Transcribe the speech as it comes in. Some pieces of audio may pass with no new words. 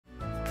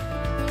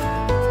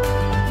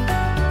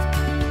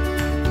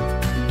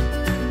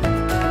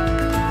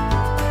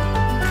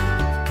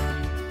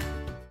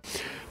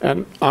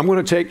And I'm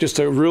going to take just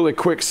a really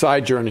quick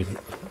side journey,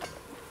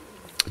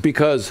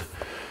 because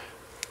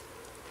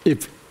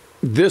if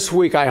this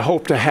week I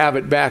hope to have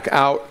it back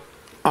out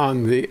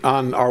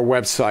on our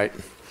website.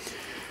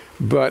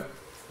 But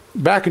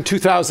back in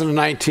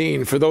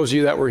 2019, for those of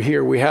you that were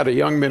here, we had a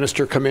young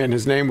minister come in.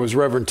 His name was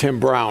Reverend Tim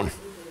Brown.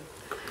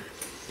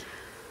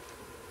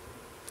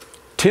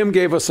 Tim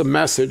gave us a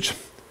message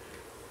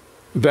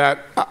that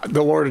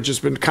the Lord had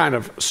just been kind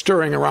of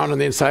stirring around on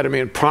the inside of me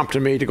and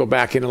prompted me to go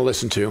back in and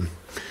listen to.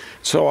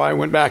 So I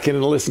went back in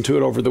and listened to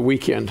it over the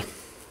weekend.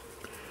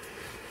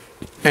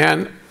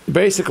 And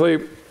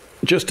basically,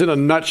 just in a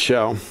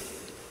nutshell,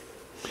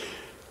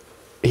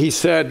 he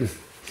said,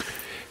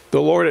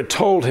 the Lord had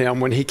told him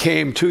when he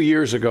came 2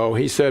 years ago,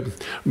 he said,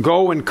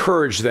 go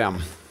encourage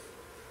them,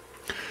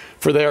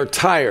 for they are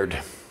tired.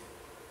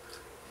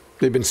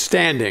 They've been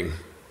standing.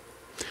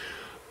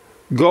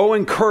 Go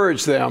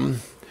encourage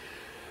them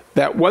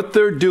that what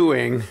they're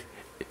doing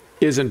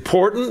is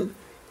important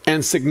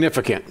and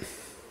significant.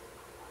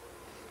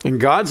 In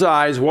God's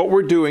eyes, what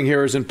we're doing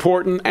here is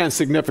important and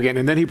significant.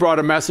 And then he brought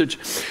a message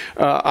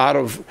out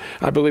of,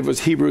 I believe it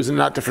was Hebrews, and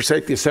not to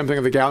forsake the assembling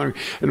of the gathering,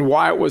 and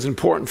why it was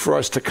important for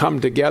us to come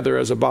together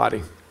as a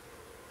body.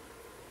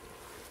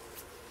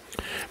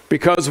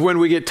 Because when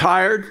we get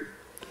tired,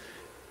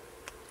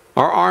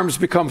 our arms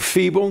become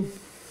feeble.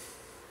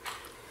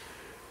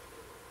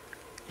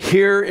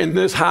 Here in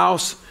this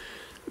house,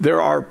 there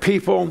are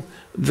people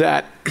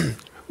that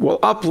will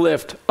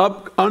uplift,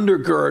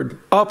 undergird,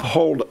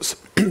 uphold us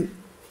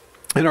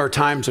in our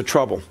times of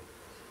trouble.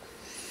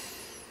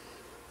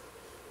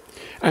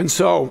 And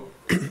so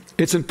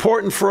it's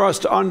important for us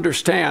to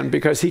understand,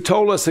 because he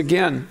told us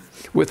again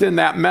within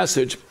that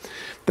message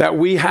that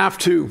we have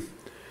to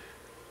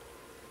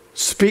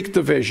speak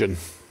the vision.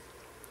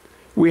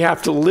 We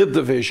have to live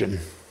the vision.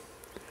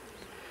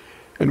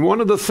 And one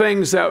of the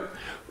things that,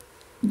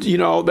 you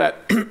know,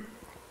 that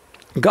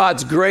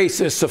God's grace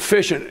is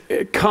sufficient,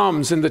 it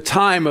comes in the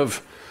time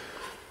of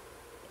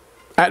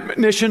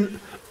admonition.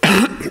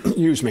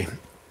 Excuse me.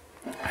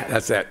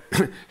 That's that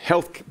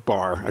health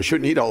bar. I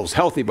shouldn't eat all those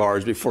healthy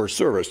bars before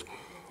service.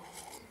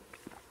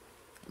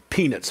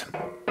 Peanuts.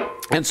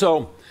 And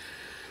so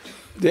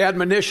the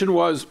admonition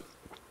was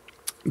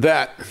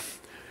that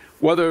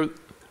whether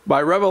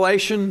by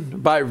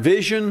revelation, by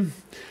vision,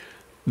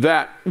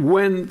 that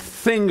when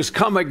things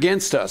come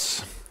against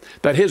us,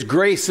 that his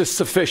grace is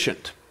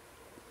sufficient.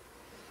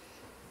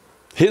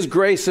 His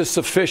grace is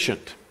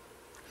sufficient.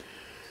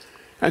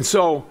 And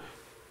so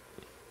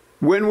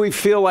when we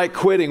feel like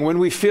quitting, when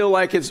we feel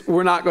like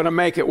we're not going to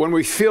make it, when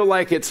we feel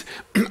like it's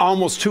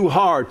almost too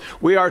hard,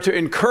 we are to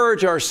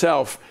encourage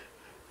ourselves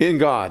in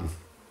God.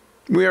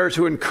 We are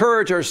to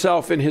encourage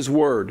ourselves in his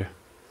word.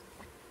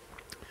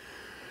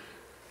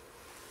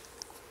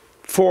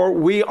 For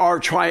we are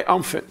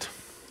triumphant,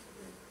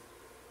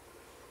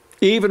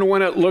 even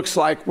when it looks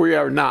like we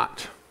are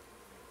not.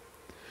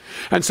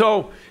 And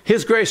so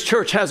His Grace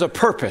Church has a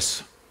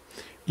purpose.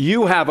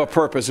 You have a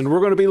purpose, and we're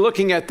going to be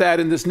looking at that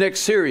in this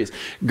next series.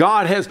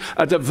 God has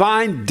a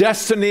divine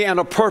destiny and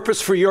a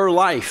purpose for your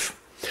life.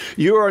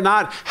 You are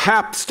not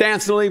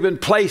hapstandingly been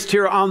placed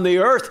here on the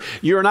earth.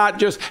 You're not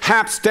just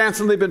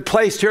hapstandingly been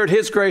placed here at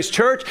His Grace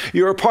Church.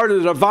 You're a part of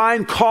the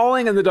divine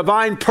calling and the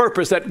divine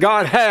purpose that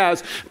God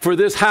has for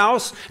this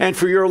house and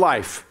for your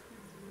life.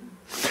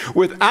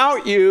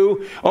 Without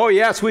you, oh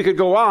yes, we could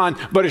go on,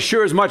 but it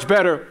sure is much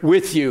better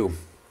with you.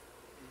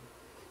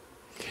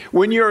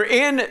 When you're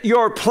in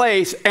your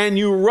place and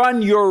you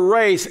run your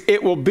race,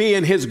 it will be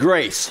in His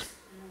grace.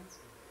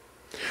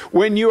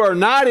 When you are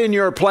not in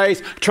your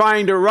place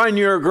trying to run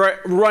your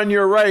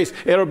race,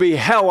 it'll be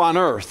hell on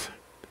earth.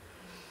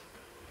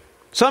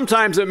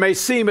 Sometimes it may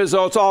seem as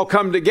though it's all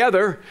come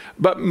together,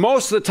 but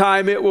most of the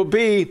time it will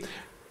be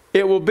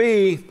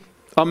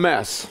a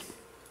mess.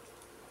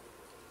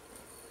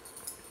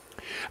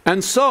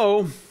 And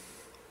so,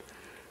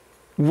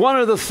 one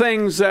of the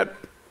things that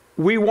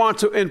we want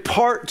to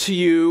impart to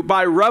you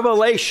by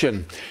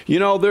revelation, you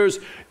know, there's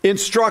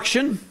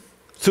instruction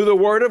through the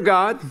Word of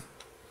God.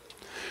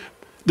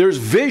 There's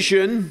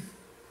vision.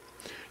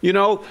 You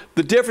know,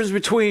 the difference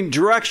between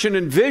direction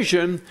and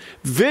vision.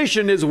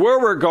 Vision is where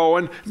we're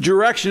going.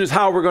 Direction is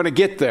how we're going to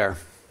get there.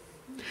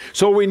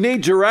 So we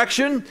need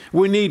direction,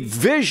 we need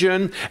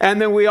vision,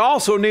 and then we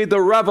also need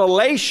the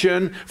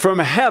revelation from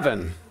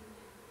heaven.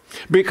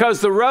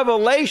 Because the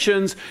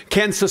revelations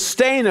can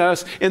sustain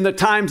us in the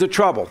times of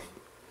trouble.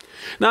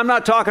 Now, I'm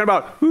not talking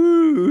about,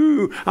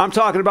 I'm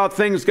talking about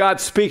things God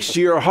speaks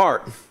to your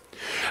heart.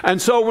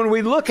 And so when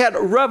we look at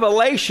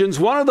revelations,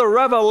 one of the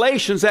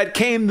revelations that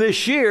came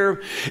this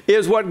year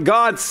is what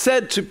God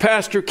said to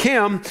Pastor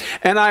Kim,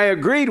 and I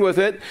agreed with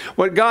it.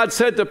 What God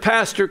said to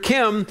Pastor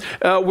Kim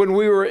when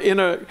we were in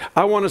a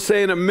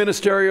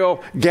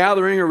ministerial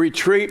gathering or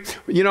retreat.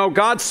 You know,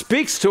 God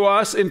speaks to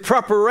us in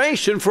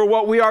preparation for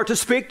what we are to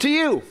speak to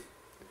you.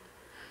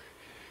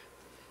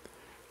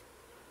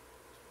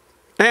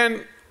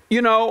 And,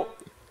 you know,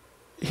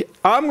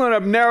 I'm going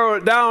to narrow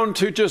it down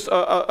to just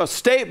a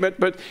statement,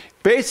 but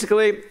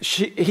basically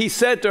he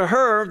said to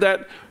her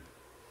that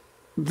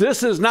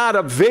this is not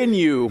a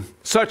venue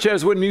such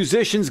as when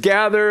musicians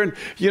gather and,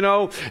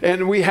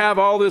 and we have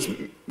all this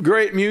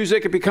great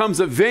music. It becomes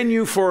a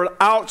venue for an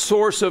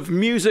outsource of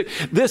music.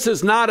 This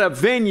is not a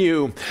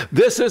venue.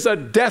 This is a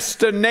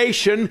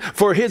destination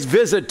for his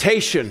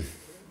visitation.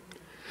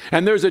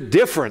 And there's a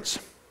difference.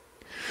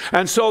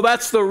 And so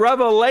that's the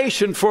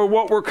revelation for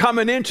what we're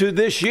coming into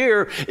this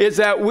year, is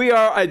that we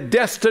are a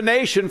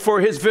destination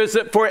for his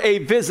visit, for a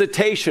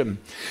visitation.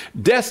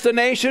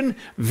 Destination,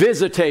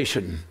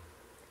 visitation.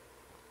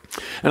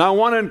 And I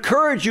want to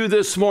encourage you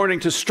this morning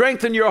to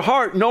strengthen your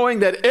heart, knowing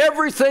that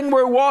everything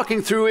we're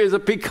walking through is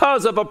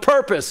because of a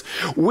purpose.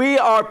 We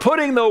are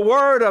putting the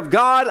Word of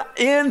God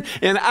in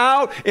and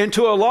out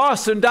into a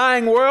lost and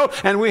dying world,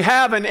 and we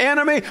have an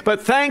enemy,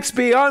 but thanks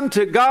be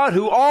unto God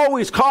who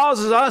always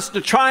causes us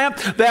to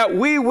triumph, that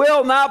we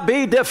will not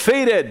be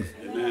defeated.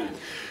 Amen.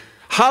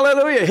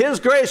 Hallelujah. His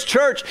Grace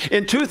Church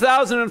in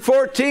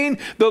 2014,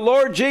 the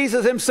Lord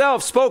Jesus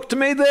himself spoke to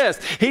me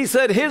this. He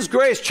said, His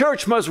Grace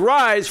Church must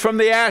rise from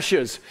the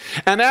ashes.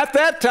 And at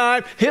that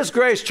time, His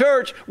Grace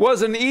Church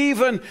wasn't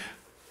even,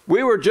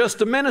 we were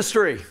just a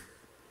ministry.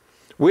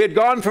 We had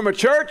gone from a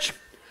church,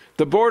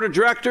 the board of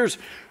directors,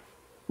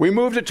 we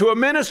moved it to a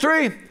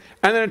ministry.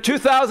 And then in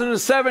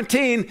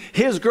 2017,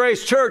 His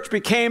Grace Church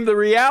became the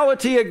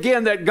reality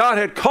again that God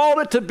had called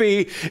it to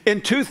be in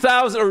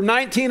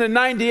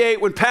 1998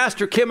 when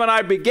Pastor Kim and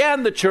I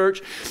began the church,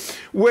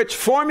 which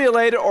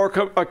formulated or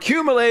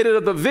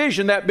accumulated the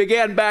vision that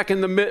began back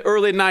in the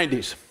early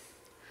 90s.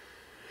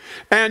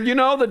 And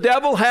the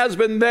devil has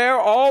been there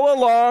all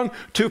along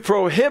to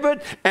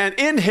prohibit and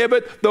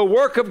inhibit the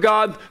work of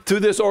God through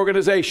this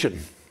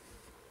organization.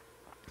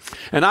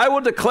 And I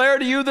will declare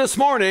to you this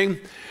morning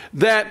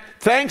that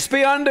thanks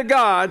be unto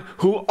God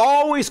who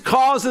always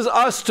causes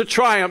us to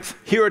triumph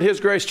here at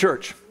His Grace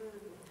Church.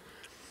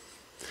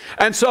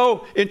 And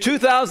so in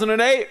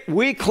 2008,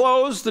 we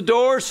closed the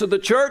doors to the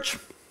church.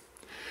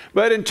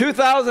 But in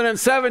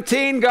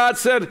 2017, God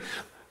said,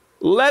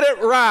 let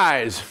it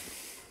rise.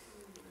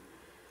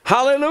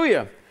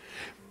 Hallelujah.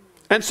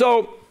 And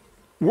so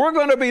we're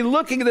going to be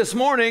looking this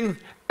morning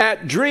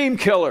at dream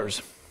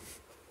killers.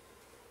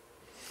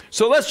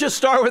 So let's just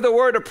start with a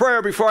word of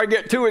prayer before I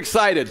get too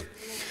excited.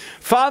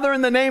 Father,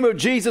 in the name of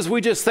Jesus,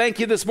 we just thank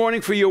you this morning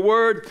for your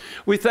word.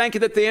 We thank you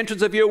that the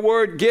entrance of your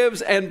word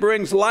gives and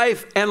brings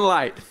life and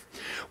light.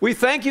 We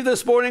thank you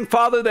this morning,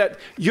 Father, that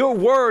your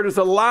word is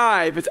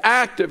alive, it's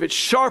active, it's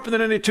sharper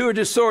than any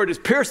two-edged sword, it's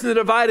piercing the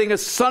dividing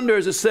asunder,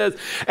 as it says,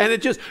 and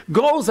it just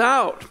goes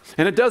out,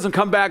 and it doesn't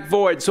come back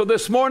void. So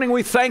this morning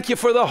we thank you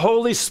for the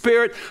Holy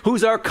Spirit,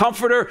 who's our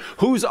comforter,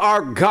 who's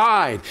our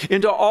guide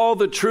into all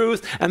the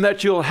truth, and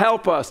that you'll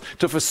help us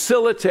to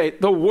facilitate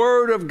the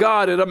word of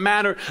God in a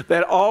manner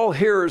that all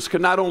hearers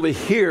can not only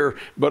hear,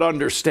 but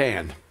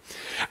understand.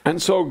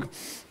 And so,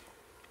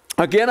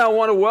 again, I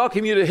want to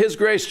welcome you to His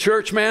Grace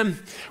Church, man.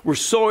 We're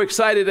so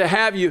excited to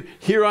have you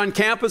here on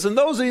campus. And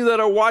those of you that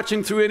are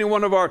watching through any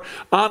one of our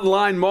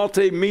online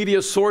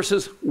multimedia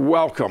sources,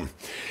 welcome.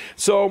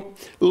 So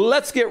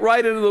let's get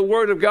right into the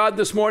Word of God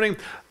this morning.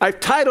 I've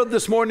titled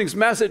this morning's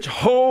message,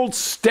 Hold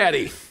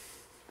Steady.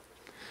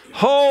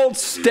 Hold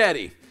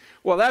Steady.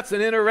 Well, that's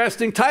an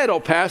interesting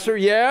title, Pastor.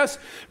 Yes,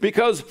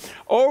 because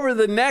over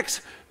the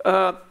next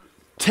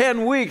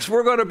 10 weeks,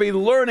 we're going to be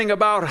learning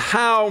about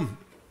how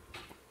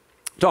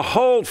to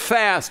hold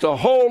fast, to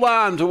hold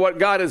on to what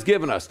God has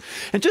given us.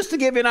 And just to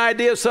give you an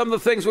idea of some of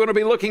the things we're going to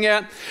be looking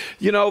at,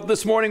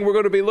 this morning we're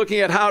going to be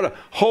looking at how to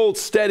hold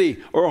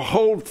steady or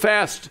hold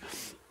fast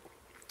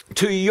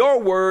to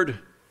your word,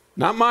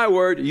 not my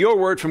word, your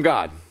word from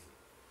God.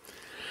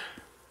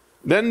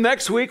 Then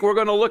next week we're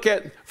going to look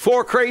at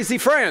 4 crazy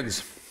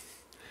friends.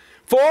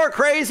 4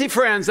 crazy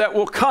friends that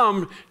will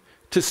come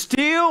to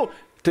steal,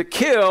 to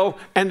kill,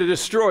 and to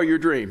destroy your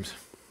dreams.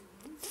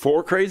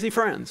 4 crazy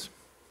friends.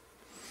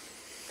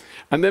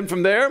 And then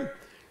from there,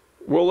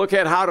 we'll look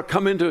at how to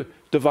come into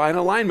divine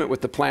alignment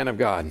with the plan of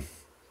God.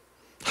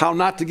 How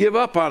not to give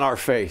up on our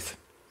faith.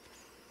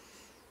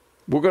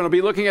 We're going to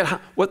be looking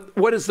at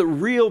what is the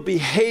real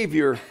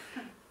behavior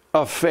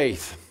of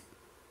faith.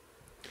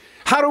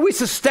 How do we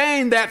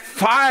sustain that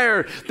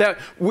fire that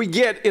we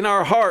get in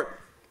our heart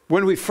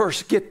when we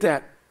first get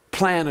that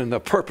plan and the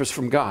purpose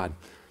from God?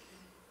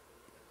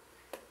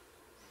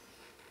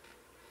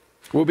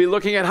 We'll be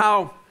looking at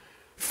how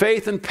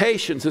faith and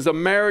patience is a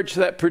marriage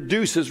that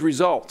produces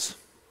results.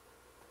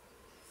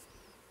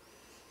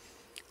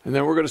 And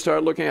then we're going to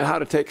start looking at how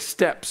to take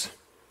steps,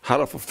 how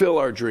to fulfill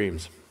our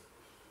dreams.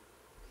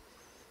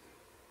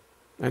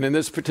 And in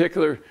this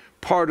particular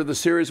part of the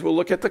series, we'll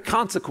look at the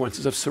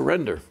consequences of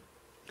surrender.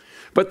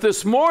 But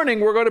this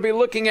morning, we're going to be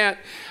looking at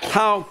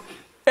how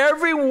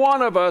every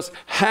one of us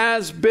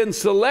has been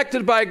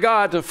selected by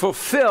God to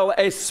fulfill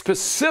a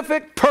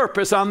specific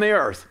purpose on the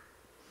earth.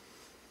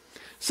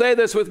 Say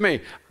this with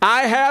me.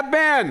 I have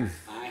been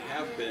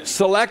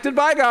selected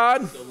by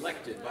God,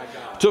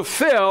 to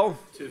fill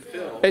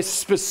a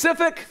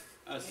specific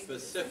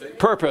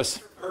purpose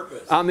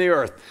on the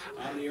earth.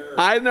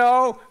 I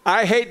know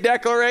I hate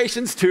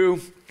declarations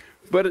too,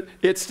 but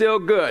it's still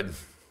good.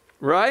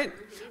 right?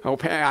 Oh,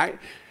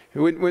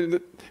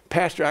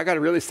 Pastor, I got to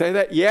really say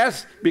that?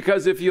 Yes,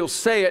 because if you'll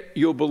say it,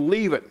 you'll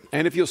believe it.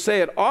 And if you'll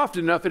say it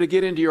often enough, it'll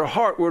get into your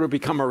heart where it'll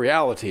become a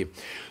reality.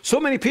 So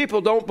many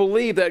people don't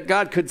believe that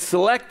God could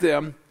select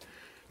them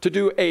to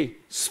do a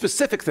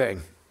specific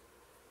thing.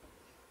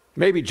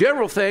 Maybe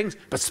general things,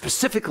 but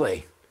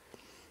specifically.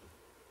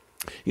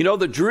 You know,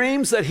 the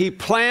dreams that he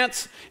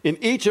plants in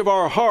each of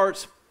our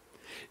hearts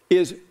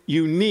is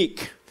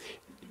unique.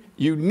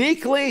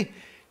 Uniquely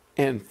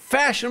and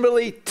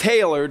fashionably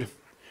tailored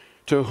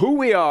to who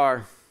we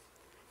are,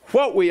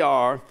 what we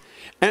are,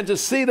 and to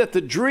see that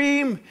the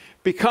dream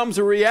becomes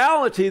a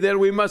reality, then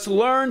we must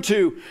learn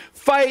to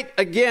fight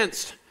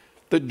against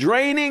the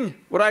draining,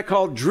 what I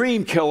call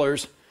dream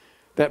killers,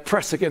 that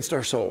press against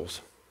our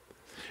souls.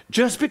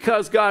 Just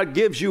because God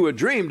gives you a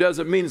dream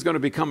doesn't mean it's going to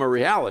become a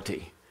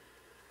reality.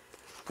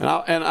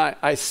 And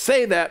I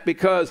say that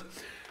because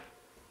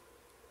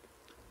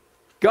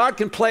God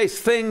can place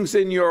things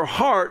in your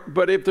heart,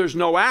 but if there's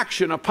no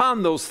action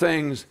upon those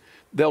things,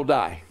 they'll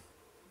die.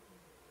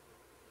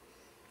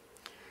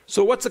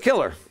 So what's a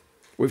killer?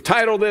 We've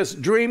titled this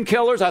Dream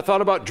Killers. I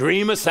thought about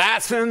dream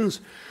assassins,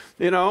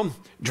 you know,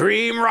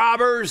 dream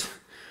robbers.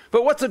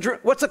 But what's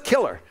a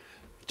killer?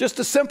 Just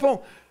a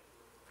simple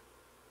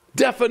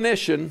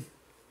definition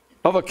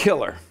of a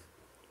killer.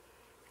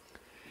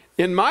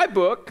 In my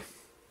book,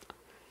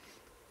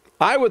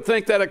 I would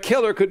think that a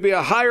killer could be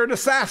a hired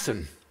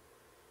assassin.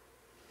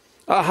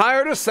 A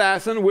hired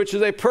assassin, which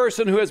is a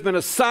person who has been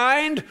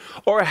assigned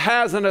or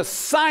has an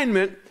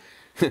assignment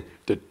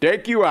to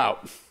take you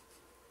out,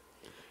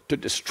 to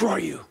destroy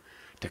you,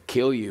 to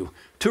kill you,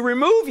 to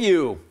remove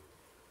you.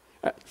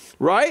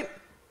 Right?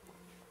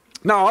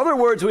 Now, other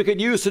words we could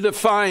use to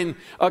define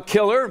a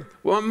killer,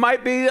 well, it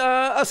might be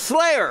a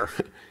slayer.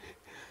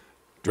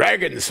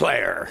 Dragon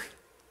slayer.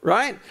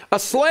 Right? A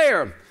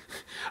slayer.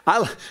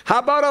 How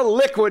about a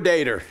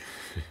liquidator?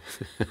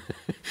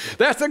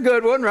 That's a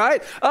good one,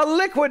 right? A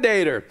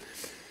liquidator.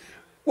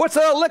 What's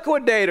a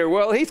liquidator?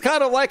 Well, he's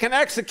kind of like an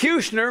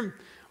executioner,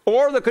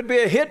 or there could be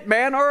a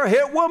hitman or a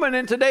hit woman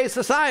in today's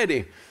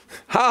society.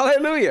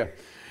 Hallelujah.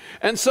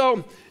 And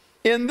so,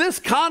 in this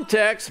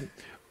context,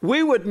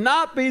 we would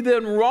not be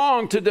then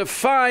wrong to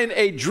define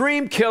a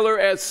dream killer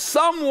as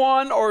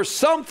someone or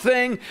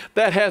something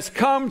that has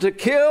come to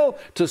kill,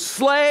 to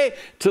slay,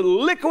 to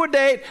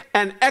liquidate,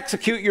 and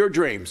execute your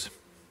dreams.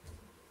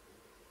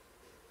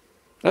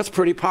 That's a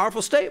pretty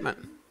powerful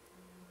statement.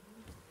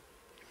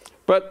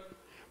 But,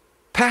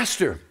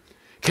 Pastor,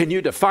 can you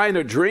define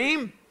a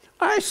dream?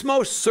 I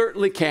most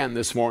certainly can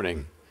this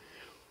morning.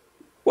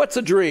 What's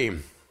a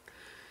dream?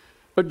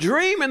 A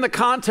dream in the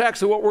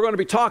context of what we're going to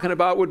be talking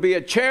about would be a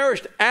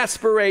cherished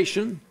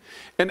aspiration,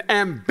 an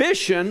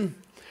ambition,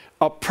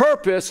 a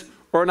purpose,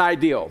 or an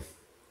ideal.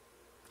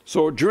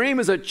 So a dream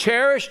is a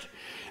cherished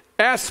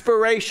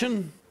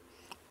aspiration,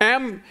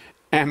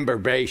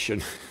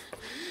 ambition.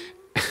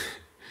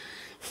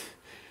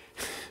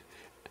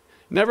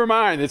 Never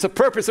mind, it's a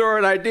purpose or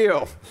an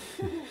ideal.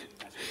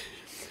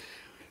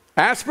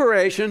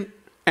 Aspiration,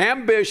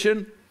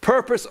 ambition,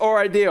 purpose, or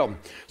ideal.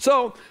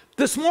 So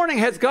this morning,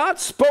 has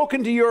God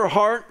spoken to your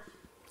heart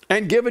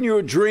and given you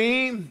a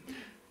dream,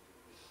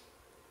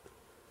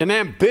 an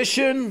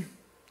ambition,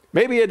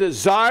 maybe a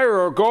desire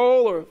or a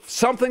goal or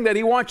something that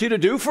he wants you to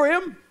do for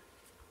him?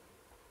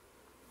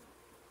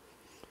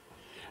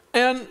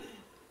 And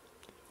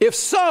if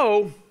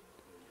so,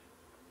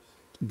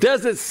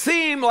 does it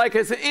seem like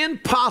it's an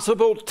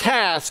impossible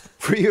task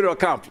for you to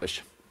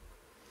accomplish?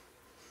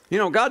 You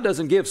know, God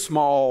doesn't give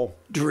small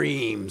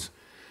dreams,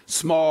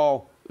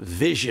 small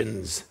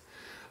visions.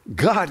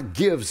 God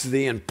gives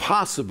the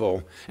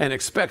impossible and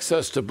expects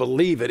us to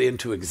believe it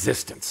into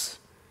existence.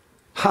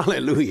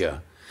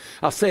 Hallelujah.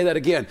 I'll say that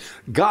again.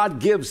 God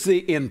gives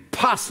the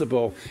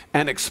impossible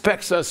and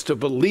expects us to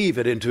believe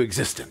it into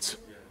existence.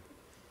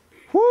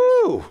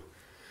 Woo!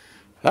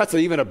 That's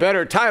even a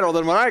better title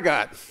than what I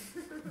got.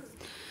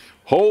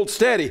 Hold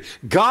steady.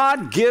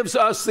 God gives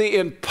us the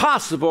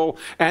impossible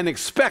and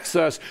expects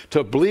us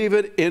to believe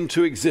it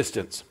into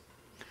existence.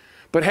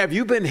 But have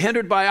you been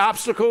hindered by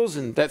obstacles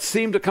and that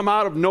seem to come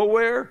out of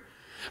nowhere,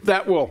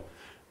 that will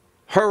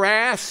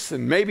harass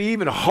and maybe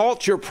even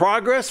halt your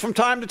progress from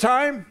time to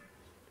time?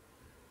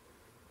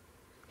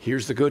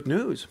 Here's the good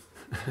news.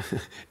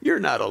 You're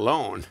not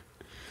alone.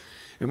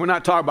 And we're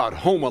not talking about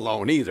home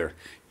alone either.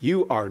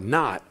 You are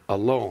not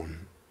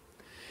alone.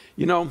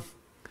 You know,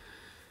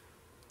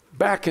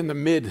 back in the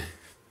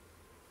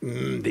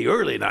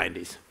early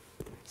 90s,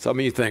 some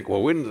of you think,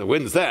 well,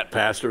 when's that,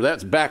 Pastor?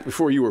 That's back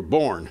before you were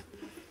born.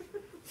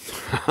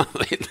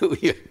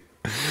 Hallelujah.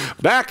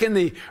 Back in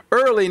the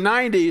early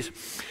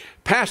 90s,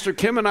 Pastor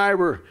Kim and I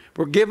were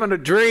given a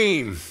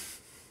dream.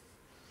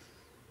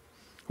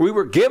 We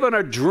were given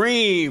a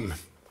dream.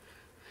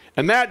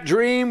 And that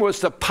dream was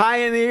to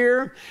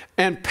pioneer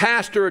and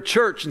pastor a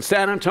church in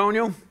San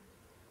Antonio.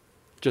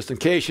 Just in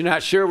case you're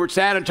not sure where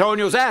San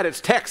Antonio's at, it's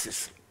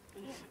Texas.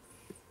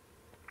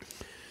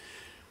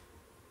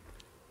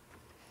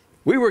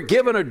 We were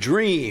given a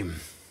dream.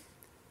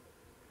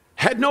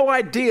 Had no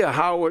idea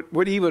how it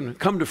would even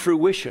come to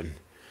fruition.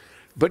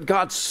 But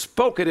God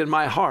spoke it in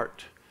my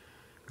heart.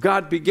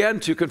 God began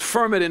to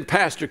confirm it in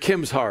Pastor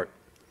Kim's heart.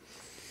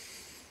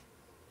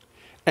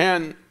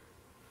 And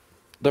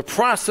the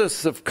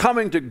process of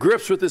coming to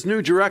grips with this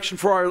new direction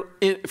for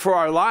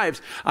our lives,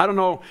 I don't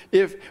know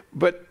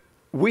but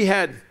we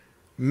had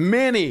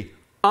many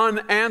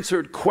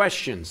unanswered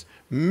questions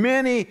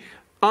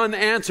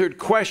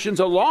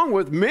along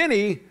with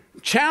many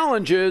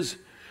challenges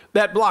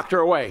that blocked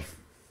our way.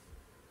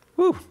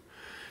 Whew.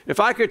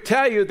 If I could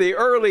tell you the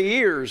early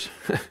years,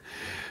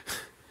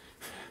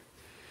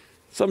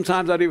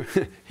 sometimes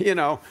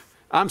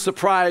I'm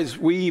surprised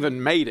we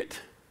even made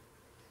it.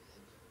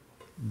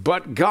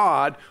 But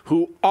God,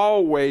 who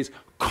always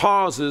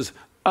causes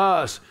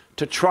us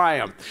to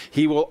triumph,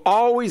 He will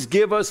always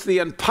give us the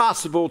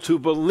impossible to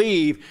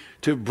believe,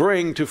 to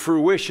bring to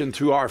fruition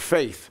through our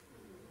faith.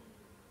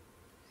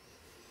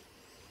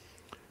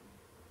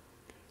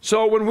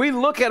 So when we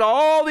look at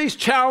all these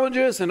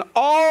challenges and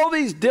all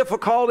these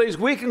difficulties,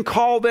 we can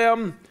call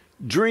them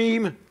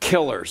dream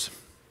killers.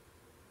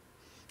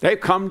 They've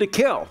come to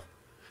kill.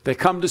 They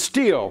come to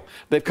steal.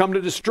 They've come to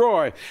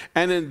destroy.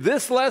 And in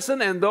this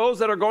lesson and those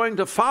that are going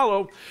to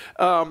follow,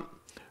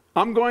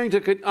 I'm going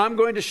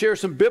to share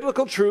some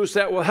biblical truths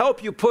that will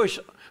help you push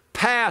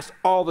past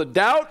all the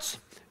doubts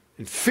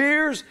and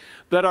fears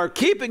that are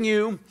keeping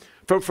you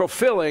from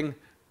fulfilling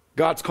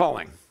God's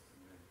calling.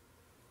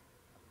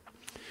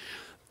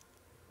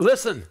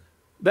 Listen,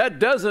 that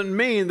doesn't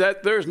mean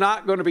that there's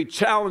not going to be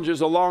challenges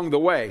along the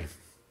way.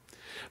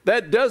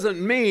 That doesn't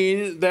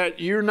mean that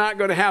you're not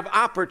going to have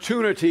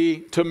opportunity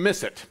to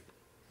miss it,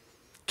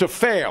 to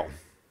fail,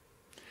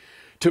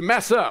 to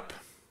mess up.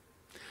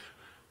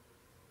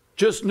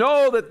 Just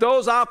know that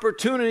those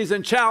opportunities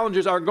and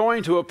challenges are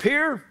going to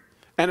appear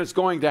and it's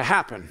going to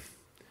happen.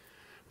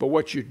 But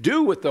what you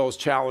do with those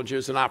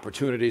challenges and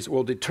opportunities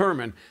will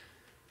determine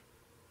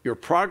your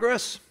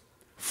progress,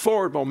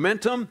 forward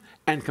momentum,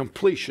 and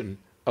completion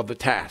of the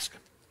task.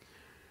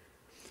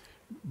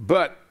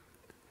 But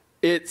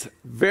it's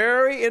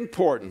very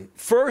important.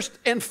 First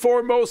and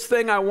foremost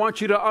thing I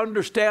want you to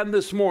understand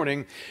this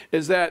morning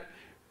is that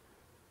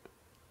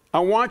I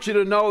want you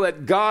to know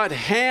that God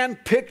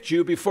handpicked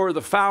you before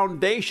the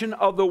foundation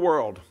of the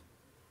world.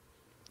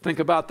 Think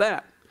about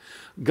that.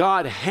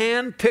 God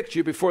handpicked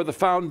you before the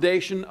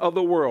foundation of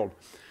the world.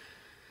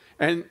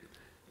 And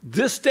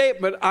this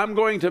statement I'm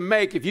going to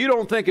make, if you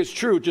don't think it's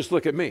true, just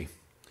look at me.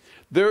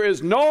 There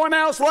is no one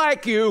else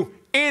like you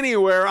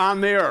anywhere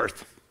on the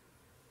earth.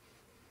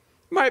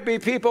 Might be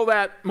people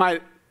that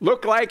might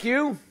look like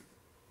you,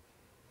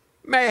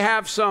 may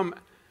have some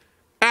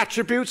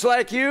attributes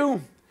like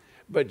you,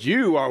 but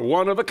you are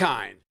one of a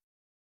kind.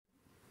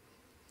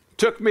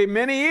 Took me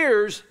many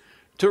years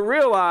to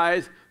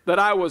realize that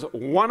I was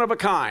one of a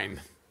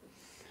kind.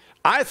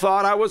 I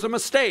thought I was a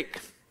mistake.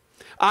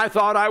 I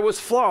thought I was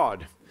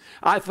flawed.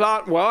 I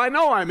thought, well, I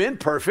know I'm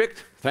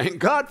imperfect. Thank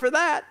God for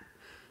that.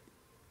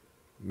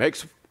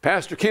 Makes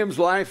Pastor Kim's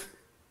life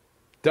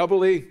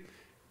doubly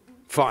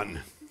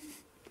fun.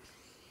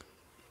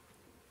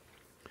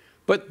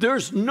 But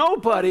there's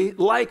nobody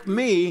like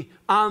me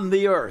on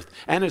the earth.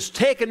 And it's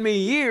taken me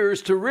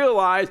years to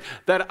realize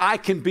that I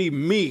can be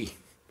me.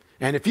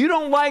 And if you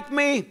don't like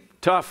me,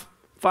 tough.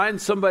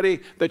 Find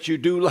somebody that you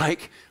do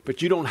like,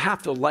 but you don't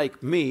have to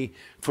like me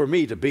for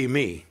me to be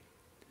me.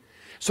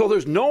 So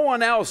there's no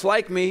one else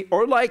like me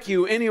or like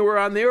you anywhere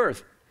on the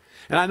earth.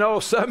 And I know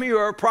some of you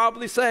are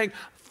probably saying,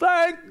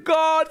 thank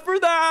God for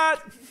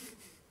that.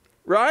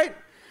 Right?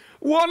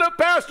 One of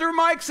Pastor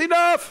Mike's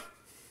enough.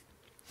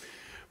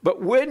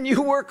 But when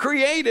you were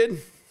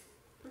created,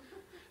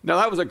 now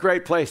that was a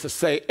great place to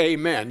say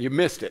amen. You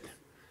missed it.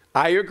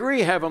 I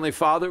agree, Heavenly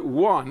Father,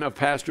 one of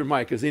Pastor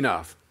Mike is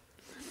enough.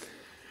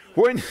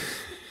 When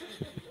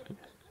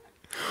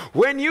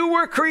you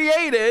were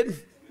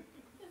created,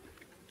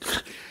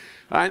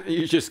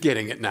 you're just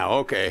getting it now,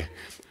 okay.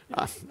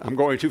 I'm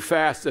going too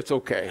fast, that's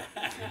okay.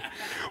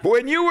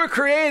 When you were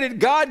created,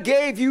 God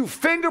gave you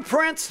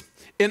fingerprints,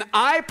 an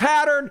eye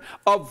pattern,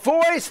 a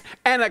voice,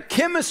 and a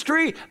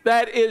chemistry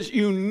that is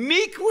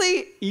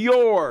uniquely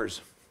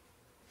yours.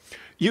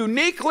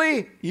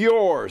 Uniquely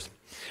yours.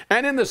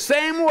 And in the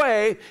same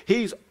way,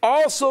 He's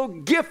also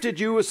gifted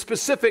you with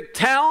specific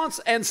talents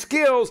and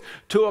skills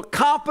to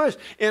accomplish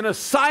an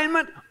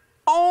assignment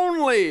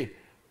only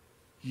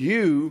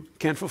you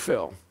can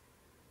fulfill.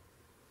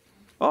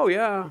 Oh,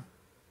 yeah.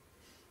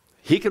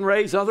 He can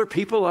raise other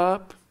people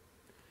up,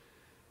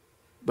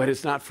 but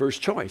it's not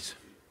first choice.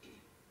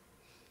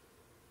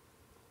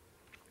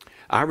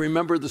 I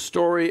remember the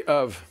story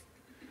of,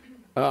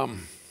 I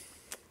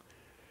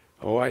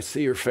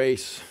see her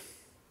face,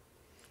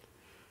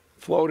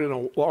 floating in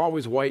an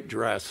always white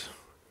dress.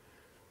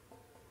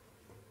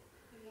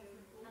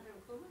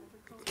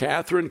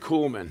 Catherine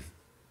Kuhlman.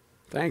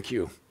 Thank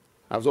you.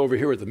 I was over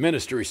here with the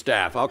ministry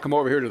staff. I'll come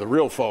over here to the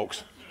real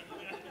folks.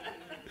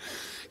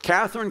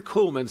 Catherine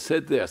Kuhlman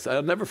said this.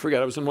 I'll never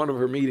forget. I was in one of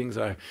her meetings.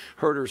 I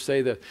heard her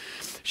say that.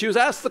 She was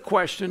asked the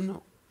question,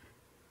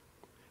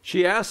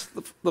 She asked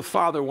the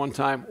father one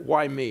time,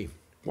 why me?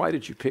 Why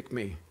did you pick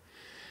me?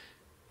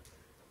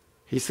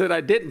 He said,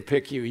 I didn't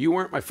pick you. You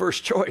weren't my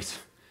first choice.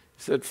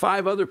 He said,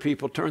 5 other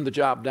people turned the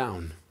job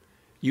down.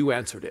 You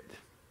answered it.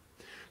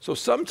 So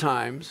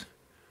sometimes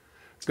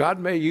God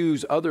may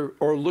use other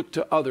or look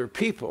to other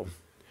people.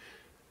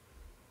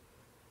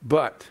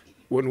 But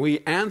when we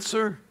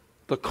answer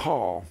the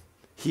call,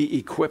 he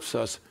equips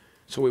us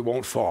so we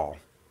won't fall.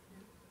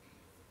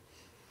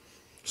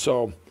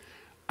 So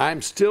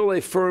I'm still a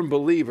firm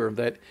believer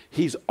that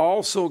he's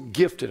also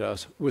gifted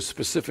us with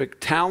specific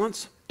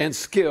talents and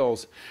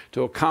skills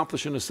to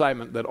accomplish an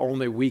assignment that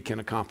only we can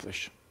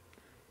accomplish.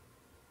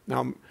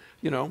 Now,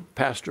 you know,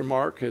 Pastor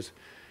Mark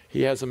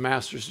he has a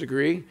master's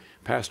degree.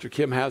 Pastor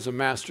Kim has a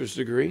master's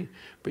degree,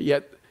 but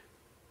yet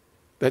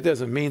that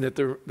doesn't mean that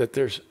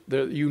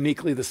they're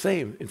uniquely the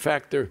same. In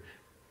fact, they're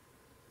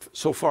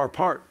so far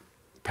apart.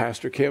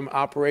 Pastor Kim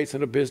operates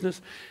in a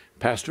business.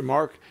 Pastor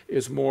Mark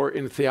is more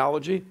in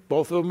theology.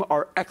 Both of them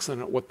are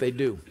excellent at what they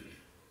do.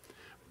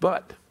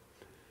 But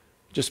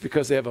just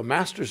because they have a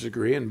master's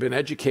degree and been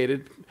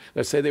educated,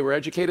 let's say they were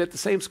educated at the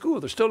same school,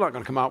 they're still not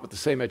going to come out with the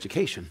same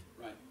education.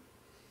 Right.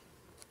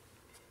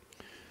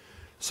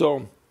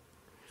 So,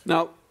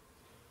 now,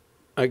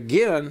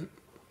 again,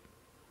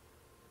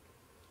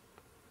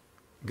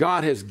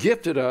 God has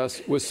gifted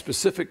us with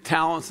specific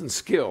talents and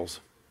skills.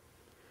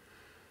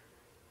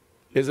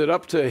 Is it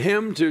up to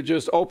him to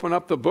just open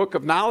up the book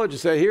of knowledge and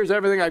say, here's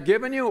everything I've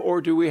given you?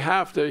 Or do we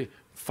have to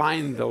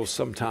find those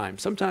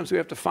sometimes? Sometimes we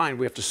have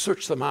to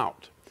search them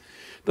out.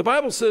 The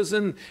Bible says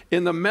in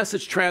the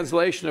Message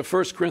translation of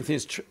 1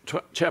 Corinthians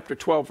chapter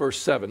 12, verse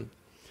 7,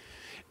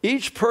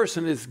 each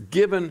person is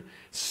given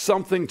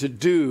something to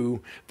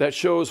do that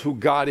shows who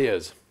God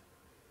is.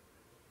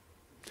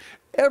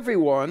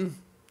 Everyone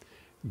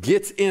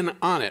gets in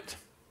on it.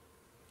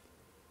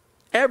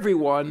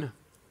 Everyone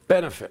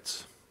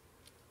benefits.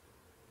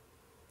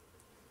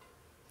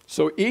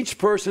 So each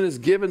person is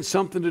given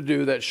something to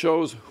do that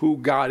shows who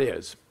God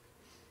is.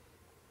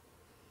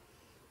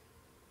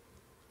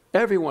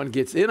 Everyone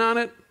gets in on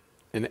it,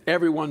 and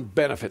everyone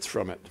benefits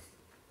from it.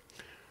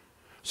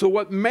 So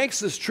what makes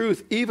this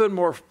truth even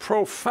more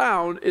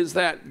profound is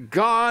that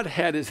God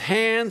had his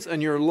hands on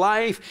your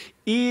life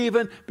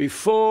even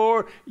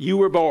before you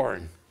were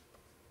born.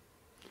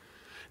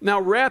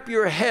 Now wrap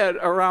your head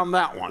around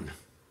that one.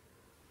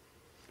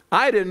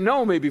 I didn't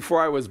know me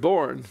before I was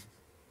born.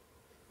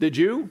 Did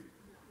you?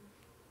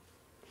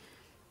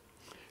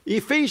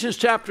 Ephesians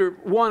chapter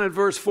 1 and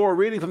verse 4,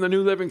 reading from the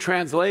New Living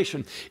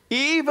Translation.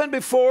 Even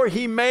before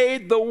he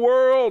made the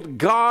world,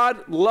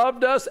 God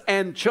loved us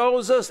and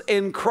chose us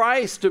in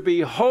Christ to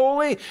be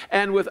holy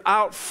and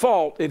without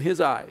fault in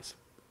his eyes.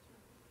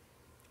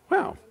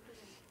 Wow.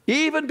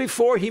 Even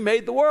before he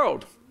made the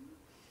world,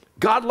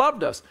 God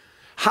loved us.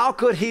 How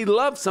could he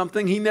love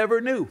something he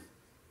never knew?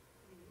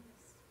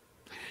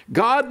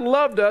 God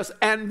loved us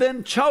and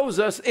then chose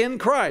us in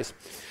Christ.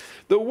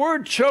 The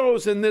word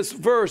chose in this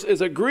verse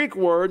is a Greek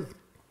word,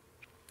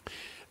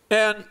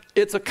 and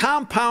it's a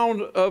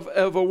compound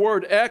of a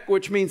word ek,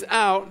 which means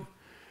out,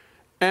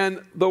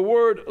 and the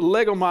word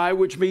legomai,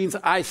 which means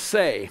I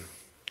say.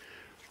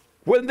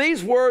 When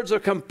these words are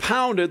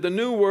compounded, the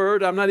new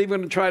word, I'm not even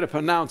going to try to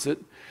pronounce it,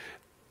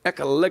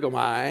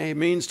 ekalegomai,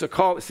 means to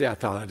call. See, I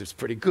thought that was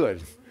pretty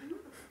good.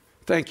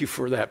 Thank you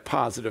for that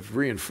positive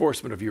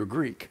reinforcement of your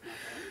Greek.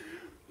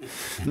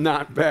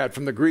 Not bad,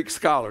 from the Greek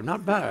scholar,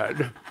 not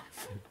bad.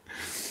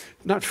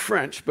 Not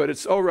French, but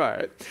it's all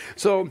right.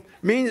 So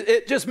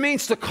it just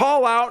means to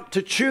call out,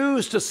 to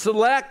choose, to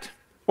select,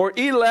 or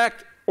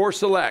elect, or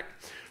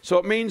select. So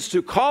it means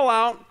to call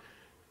out,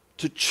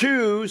 to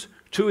choose,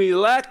 to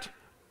elect,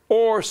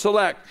 or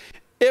select.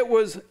 It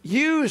was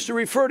used to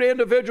refer to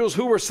individuals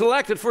who were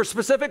selected for a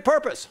specific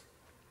purpose.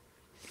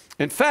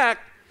 In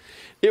fact,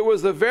 it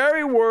was the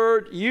very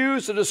word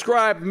used to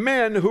describe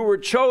men who were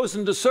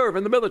chosen to serve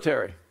in the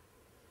military.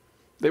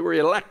 They were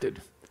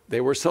elected.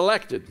 They were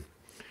selected.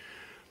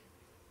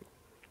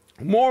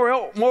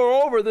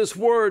 Moreover, this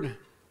word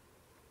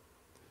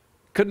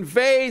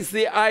conveys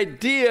the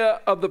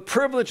idea of the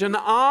privilege and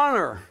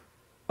honor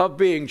of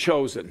being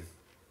chosen.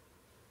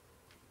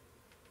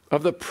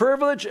 Of the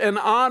privilege and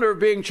honor of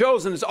being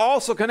chosen is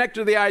also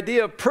connected to the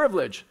idea of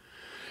privilege.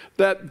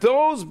 That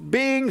those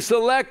being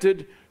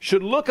selected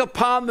should look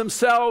upon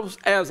themselves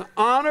as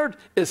honored,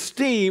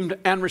 esteemed,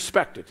 and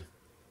respected.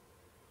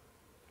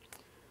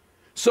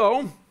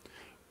 So,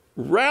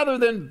 rather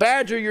than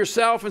badger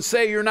yourself and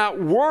say you're not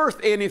worth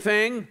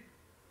anything,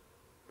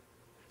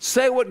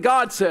 say what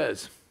God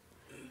says.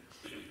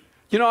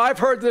 You know, I've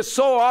heard this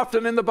so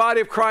often in the body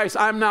of Christ.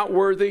 I'm not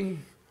worthy.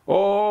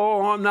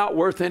 Oh, I'm not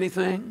worth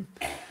anything.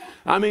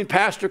 I mean,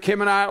 Pastor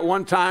Kim and I at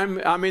one time,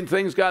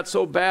 things got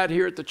so bad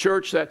here at the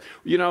church that,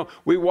 you know,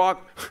 we'd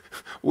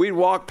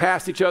walk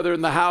past each other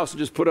in the house and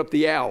just put up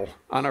the L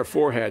on our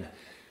forehead.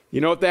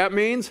 You know what that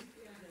means?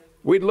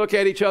 We'd look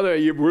at each other,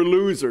 we're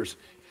losers.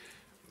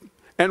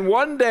 And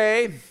one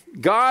day,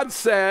 God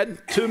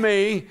said to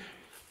me,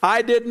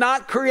 I did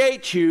not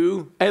create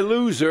you a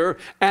loser,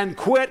 and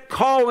quit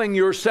calling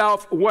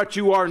yourself what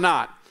you are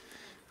not.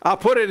 I'll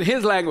put it in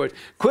his language.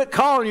 Quit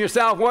calling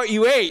yourself what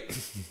you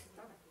ate.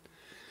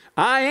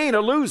 I ain't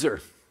a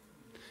loser.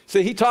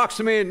 See, he talks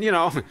to me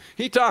and,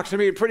 he talks to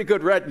me in pretty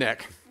good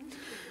redneck.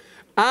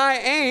 I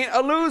ain't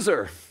a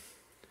loser.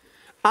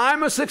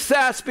 I'm a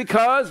success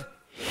because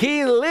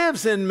he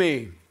lives in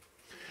me.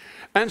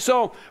 And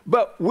so,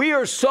 but we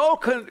are so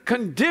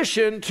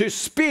conditioned to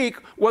speak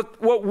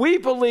what we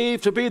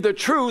believe to be the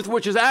truth,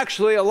 which is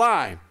actually a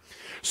lie.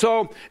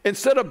 So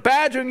instead of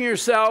badgering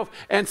yourself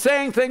and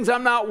saying things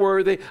I'm not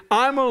worthy,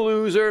 I'm a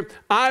loser,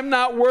 I'm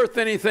not worth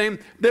anything,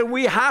 then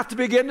we have to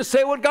begin to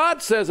say what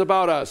God says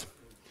about us.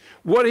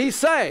 What did he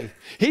say?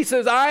 He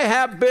says, I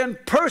have been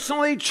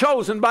personally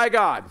chosen by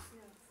God.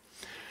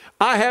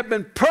 I have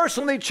been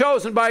personally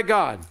chosen by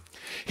God.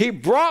 He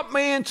brought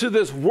me into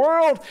this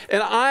world,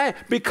 and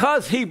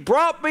because he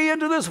brought me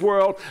into this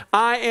world,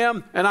 I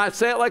am, and I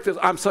say it like this,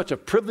 I'm such a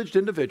privileged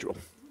individual.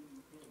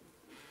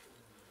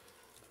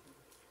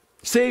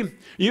 See,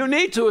 you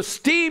need to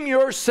esteem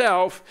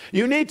yourself.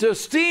 You need to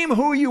esteem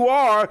who you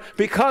are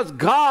because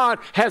God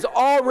has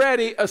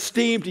already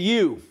esteemed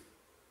you.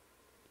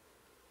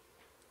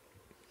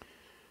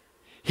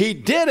 He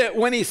did it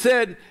when he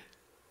said,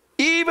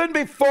 even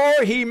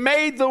before he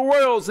made the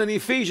worlds in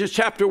Ephesians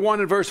chapter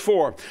 1 and verse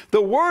 4.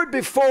 The word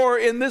before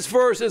in this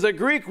verse is a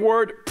Greek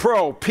word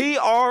pro,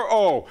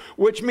 P-R-O,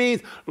 which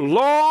means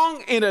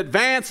long in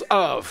advance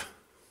of.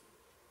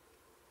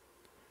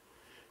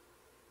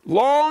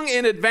 Long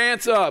in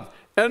advance of.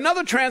 And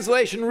another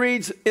translation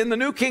reads, in the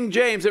New King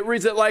James, it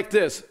reads it like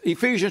this,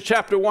 Ephesians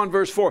chapter 1,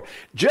 verse 4.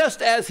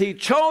 Just as he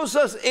chose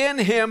us in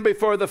him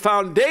before the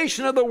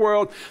foundation of the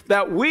world,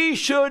 that we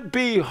should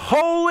be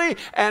holy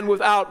and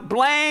without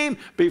blame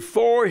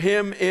before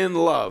him in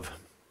love.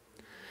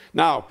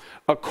 Now,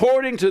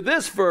 according to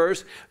this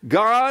verse,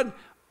 God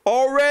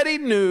already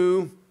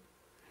knew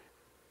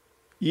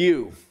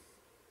you,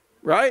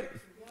 right?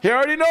 He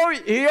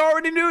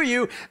already knew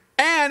you.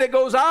 And it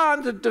goes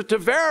on to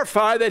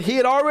verify that he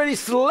had already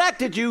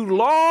selected you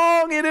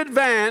long in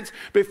advance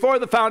before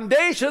the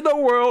foundation of the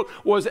world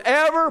was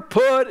ever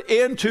put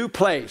into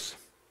place.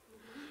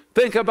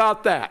 Think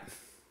about that.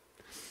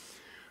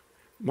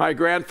 My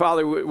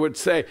grandfather would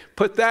say,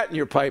 put that in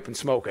your pipe and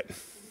smoke it.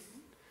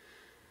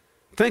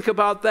 Think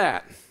about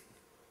that.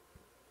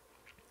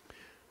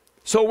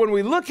 So when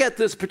we look at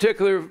this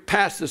particular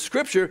passage of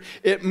Scripture,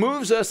 it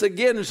moves us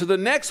again into the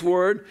next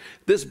word.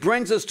 This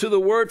brings us to the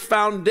word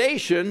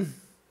foundation,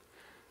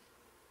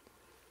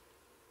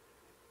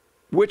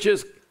 which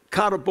is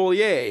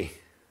katabolier.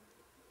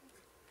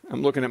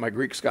 I'm looking at my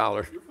Greek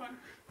scholar.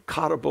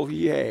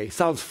 Katabolier.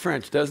 Sounds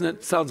French, doesn't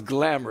it? Sounds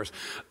glamorous.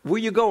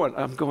 Where you going?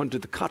 I'm going to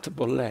the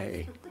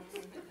katabole.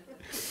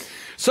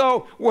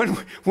 So when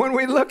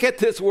we look at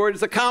this word,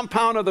 it's a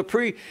compound of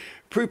the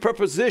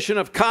preposition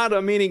of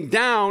kata, meaning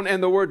down,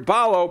 and the word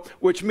balo,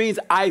 which means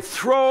I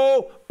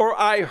throw or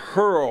I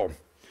hurl.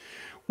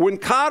 When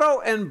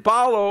kato and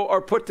balo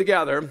are put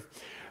together,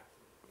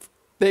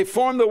 they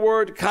form the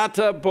word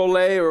kata bole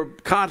or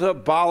kata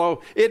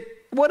balo.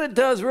 What it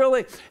does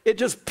really, it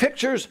just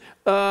pictures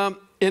an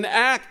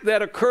act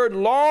that occurred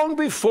long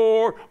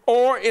before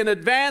or in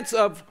advance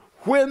of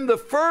when the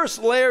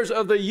first layers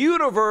of the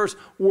universe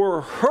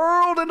were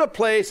hurled into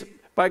place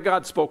by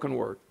God's spoken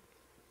word.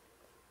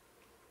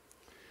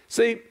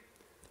 See,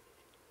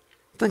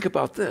 think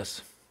about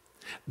this.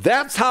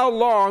 That's how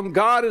long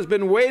God has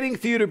been waiting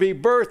for you to be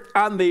birthed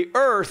on the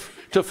earth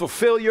to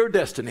fulfill your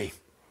destiny.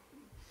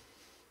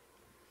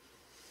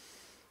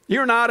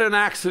 You're not an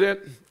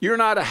accident. You're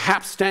not a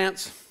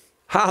hapstance.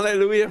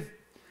 Hallelujah.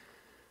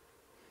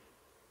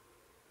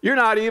 You're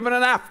not even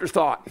an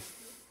afterthought.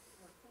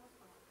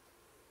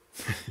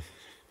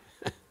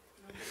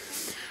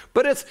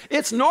 But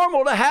it's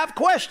normal to have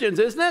questions,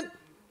 isn't it?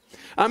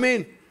 I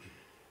mean,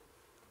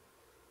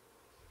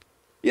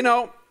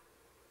 I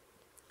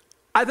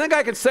think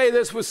I can say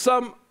this with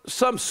some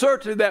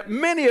certainty that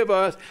many of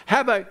us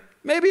have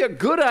maybe a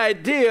good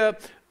idea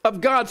of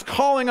God's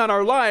calling on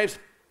our lives.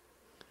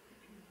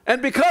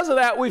 And because of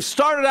that, we've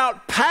started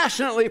out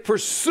passionately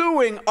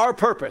pursuing our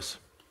purpose.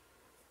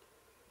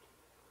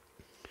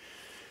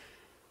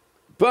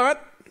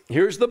 But,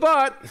 here's the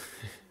but.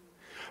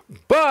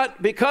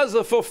 But because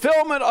the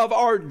fulfillment of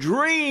our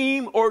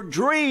dream or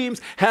dreams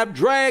have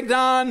dragged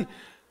on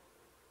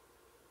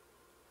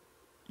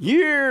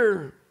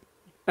year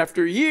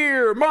after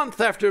year, month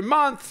after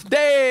month,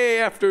 day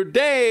after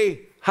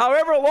day,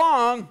 however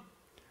long,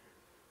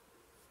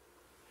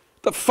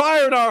 the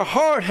fire in our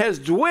heart has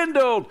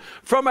dwindled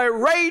from a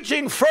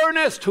raging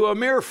furnace to a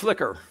mere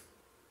flicker.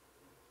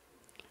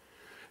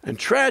 And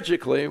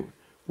tragically,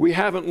 we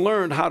haven't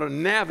learned how to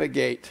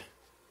navigate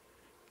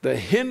the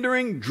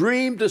hindering,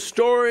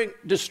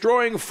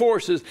 dream-destroying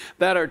forces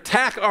that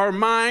attack our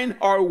mind,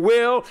 our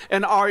will,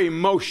 and our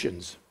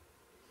emotions.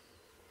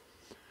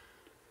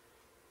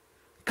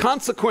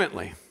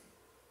 Consequently,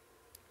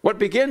 what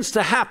begins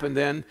to happen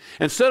then,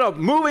 instead of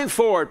moving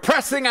forward,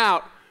 pressing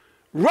out,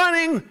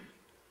 running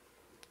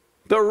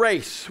the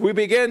race. We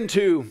begin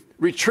to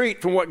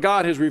retreat from what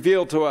God has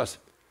revealed to us.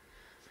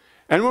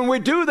 And when we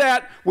do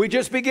that, we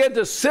just begin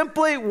to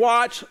simply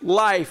watch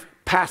life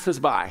pass us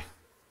by.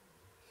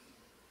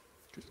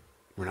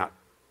 We're not.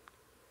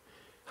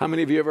 How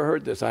many of you ever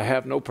heard this? I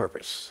have no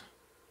purpose.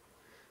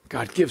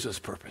 God gives us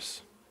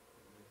purpose.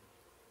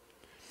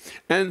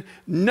 And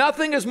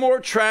nothing is more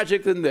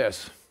tragic than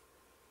this.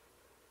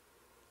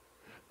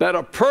 That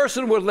a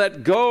person would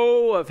let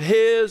go of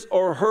his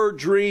or her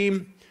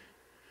dream,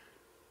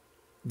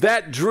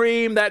 that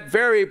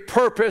very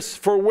purpose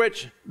for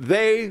which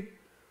they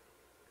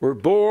were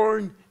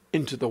born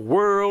into the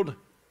world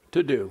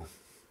to do.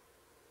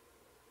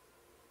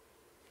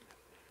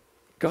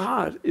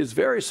 God is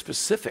very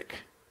specific.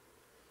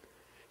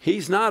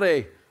 He's not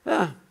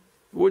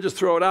we'll just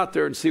throw it out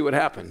there and see what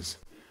happens.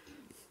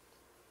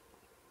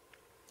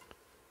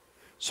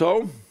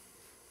 So,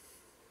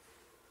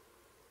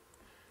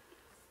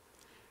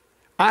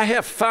 I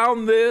have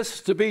found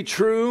this to be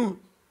true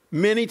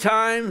many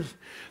times,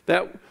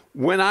 that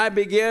when I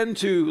begin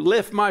to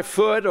lift my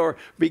foot or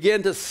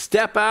begin to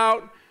step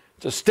out,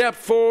 to step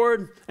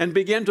forward and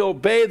begin to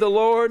obey the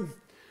Lord,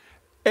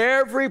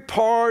 every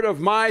part of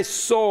my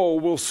soul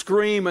will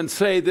scream and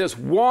say this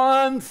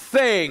one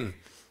thing,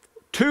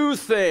 two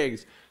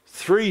things,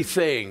 three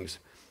things.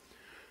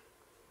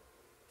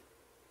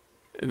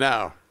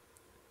 Now,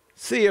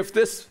 see if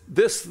this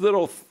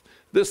little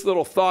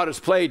thought is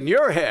played in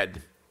your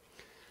head.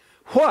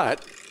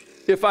 What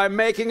if I'm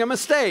making a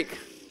mistake?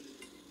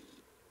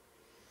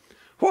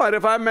 What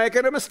if I'm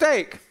making a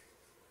mistake?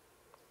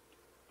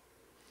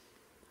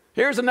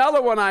 Here's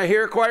another one I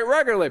hear quite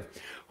regularly.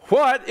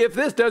 What if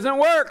this doesn't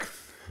work?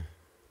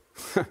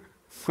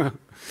 I'm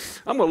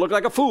going to look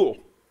like a fool.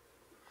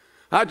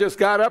 I just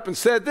got up and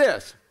said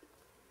this.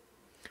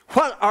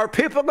 What are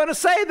people going to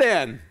say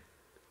then?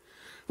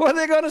 What are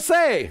they going to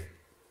say?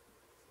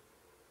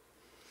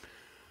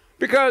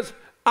 Because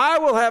I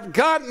will have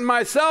gotten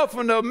myself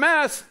into a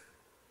mess.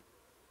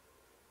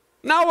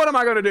 Now what am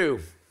I going to do?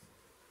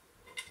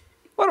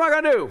 What am I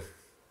going to do?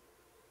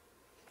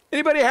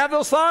 Anybody have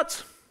those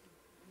thoughts?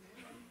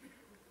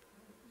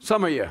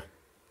 Some of you.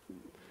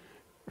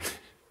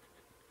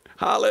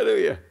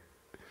 Hallelujah.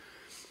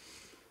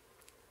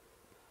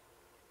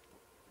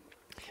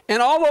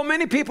 And although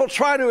many people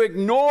try to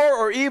ignore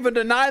or even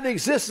deny the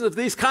existence of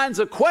these kinds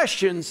of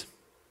questions,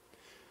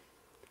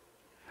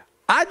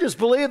 I just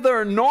believe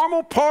they're a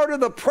normal part of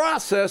the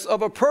process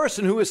of a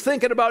person who is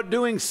thinking about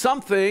doing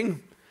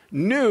something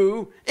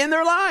new in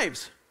their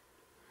lives.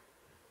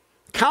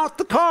 Count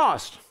the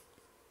cost.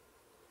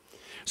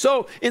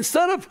 So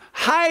instead of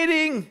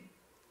hiding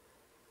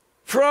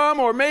from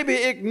or maybe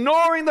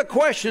ignoring the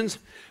questions,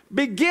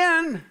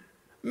 begin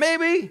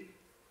maybe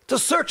to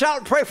search out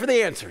and pray for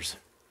the answers.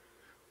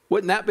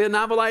 Wouldn't that be a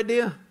novel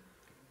idea?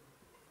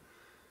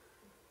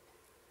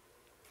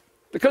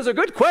 Because they're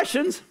good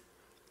questions.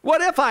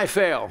 What if I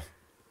fail?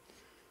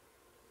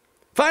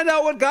 Find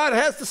out what God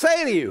has to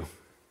say to you.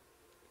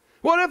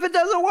 What if it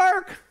doesn't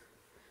work?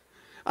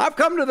 I've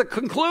come to the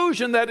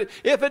conclusion that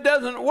if it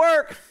doesn't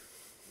work,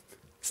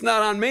 it's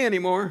not on me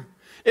anymore.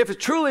 If it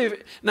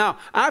truly, now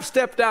I've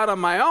stepped out on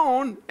my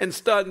own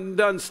and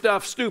done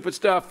stuff, stupid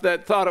stuff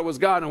that thought it was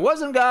God and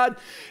wasn't God,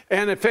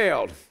 and it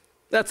failed.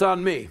 That's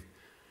on me.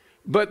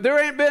 But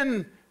there ain't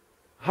been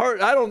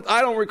hurt. I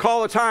don't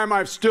recall a time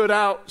I've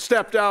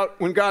stepped out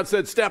when God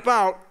said step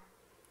out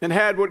and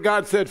had what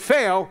God said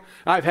fail.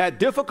 I've had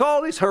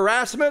difficulties,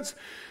 harassments.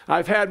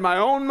 I've had my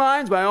own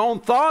minds, my own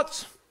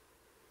thoughts.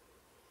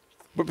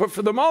 But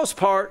for the most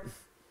part,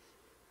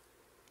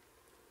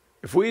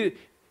 if we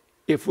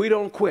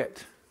don't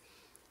quit,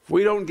 if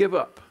we don't give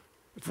up,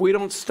 if we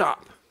don't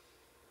stop,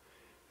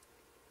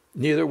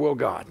 neither will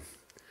God.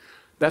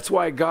 That's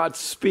why God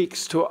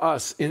speaks to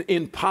us in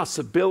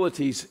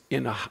impossibilities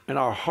in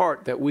our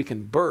heart that we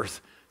can birth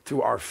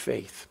through our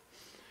faith.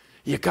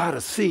 You got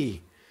to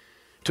see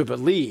to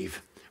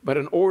believe, but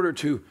in order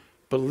to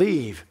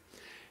believe,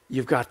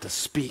 you've got to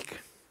speak.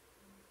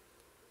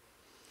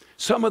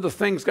 Some of the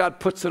things God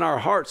puts in our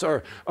hearts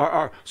are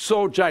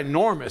so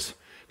ginormous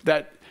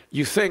that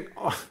you think,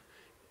 oh,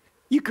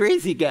 you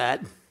crazy,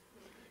 God.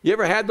 You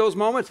ever had those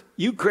moments?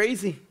 You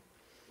crazy?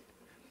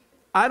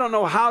 I don't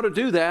know how to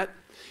do that.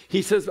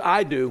 He says,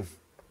 I do,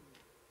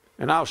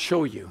 and I'll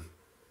show you.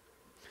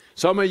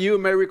 Some of you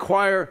may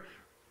require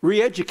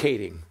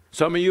re-educating.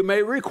 Some of you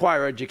may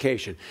require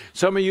education.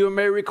 Some of you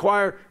may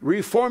require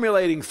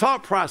reformulating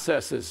thought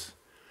processes.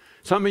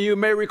 Some of you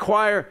may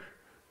require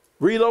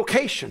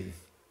relocation.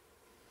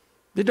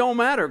 It don't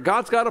matter.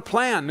 God's got a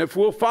plan. If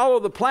we'll follow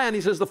the plan, he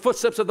says the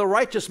footsteps of the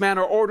righteous man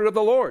are ordered of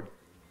the Lord.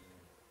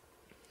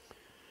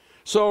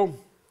 So,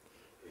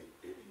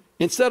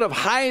 instead of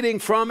hiding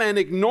from and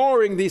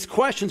ignoring these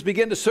questions,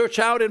 begin to search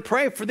out and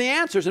pray for the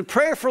answers and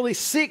prayerfully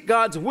seek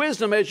God's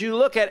wisdom as you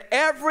look at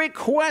every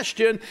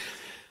question,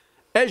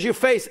 as you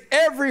face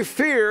every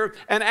fear,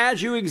 and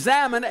as you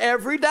examine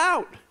every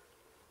doubt.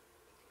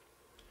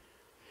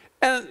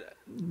 And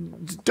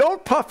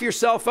don't puff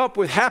yourself up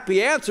with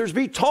happy answers.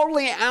 Be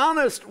totally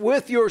honest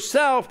with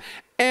yourself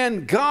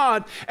and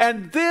God,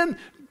 and then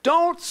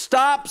don't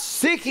stop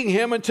seeking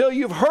him until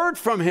you've heard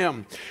from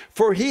him,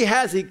 for he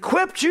has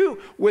equipped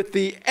you with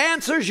the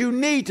answers you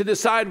need to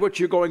decide what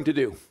you're going to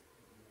do.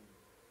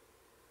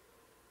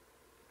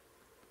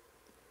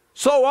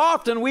 So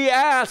often we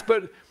ask,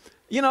 but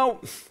you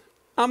know,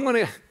 I'm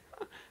going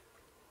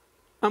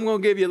to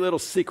give you a little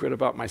secret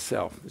about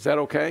myself. Is that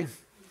okay?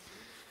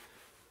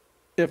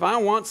 If I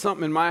want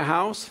something in my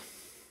house,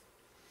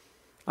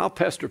 I'll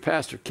pester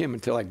Pastor Kim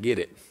until I get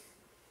it.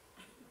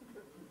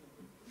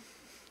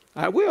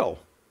 I will.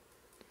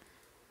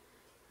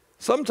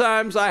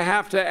 Sometimes I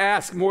have to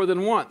ask more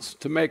than once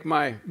to make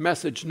my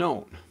message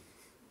known.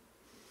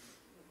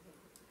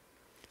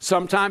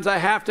 Sometimes I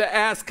have to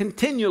ask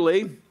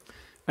continually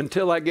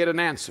until I get an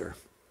answer.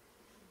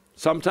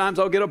 Sometimes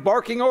I'll get a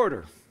barking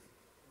order.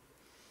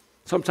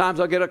 Sometimes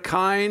I'll get a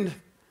kind,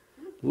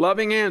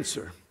 loving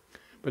answer.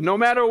 But no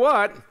matter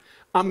what,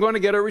 I'm going to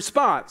get a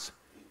response.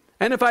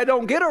 And if I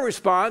don't get a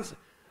response,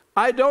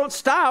 I don't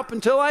stop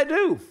until I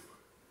do.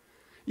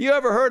 You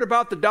ever heard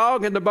about the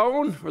dog and the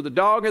bone, or the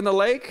dog in the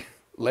lake?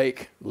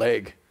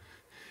 Leg.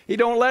 He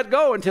don't let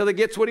go until he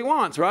gets what he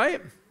wants,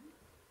 right?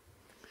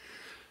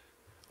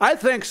 I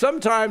think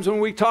sometimes when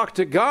we talk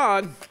to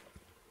God,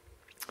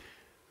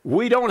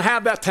 we don't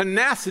have that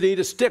tenacity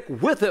to stick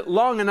with it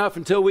long enough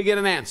until we get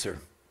an answer.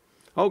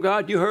 Oh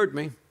God, you heard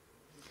me.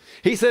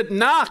 He said,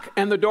 knock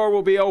and the door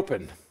will be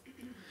opened.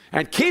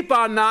 And keep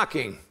on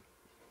knocking.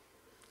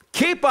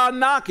 Keep on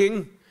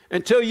knocking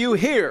until you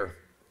hear.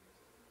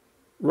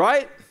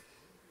 Right?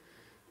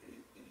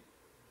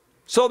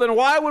 So then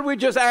why would we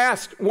just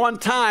ask one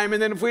time,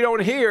 and then if we don't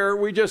hear,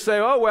 we just say,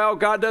 oh, well,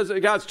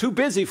 God's too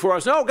busy for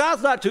us. No,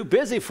 God's not too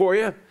busy for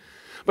you.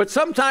 But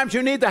sometimes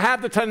you need to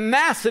have the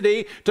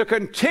tenacity to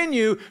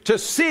continue to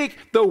seek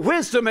the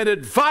wisdom and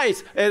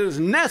advice that is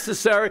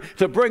necessary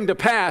to bring to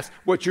pass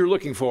what you're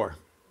looking for.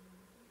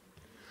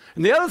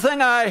 And the other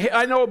thing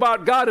I know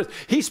about God is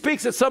he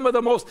speaks at some of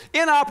the most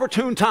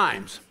inopportune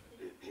times.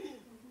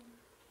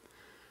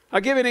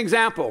 I'll give you an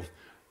example.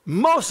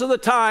 Most of the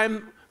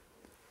time,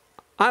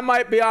 I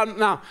might be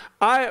on,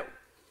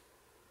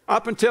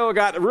 up until it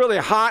got really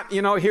hot,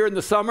 here in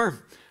the summer,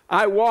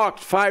 I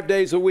walked 5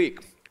 days a week,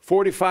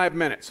 45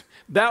 minutes.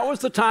 That was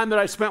the time that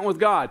I spent with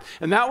God.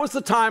 And that was the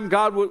time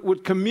God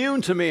would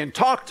commune to me and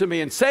talk to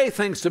me and say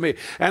things to me.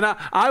 And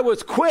I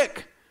was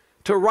quick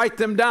to write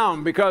them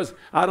down because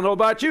I don't know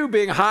about you,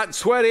 being hot and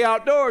sweaty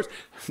outdoors,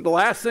 the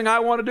last thing I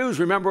want to do is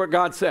remember what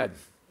God said.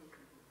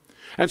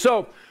 And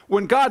so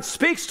when God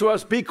speaks to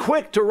us, be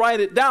quick to write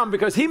it down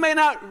because he may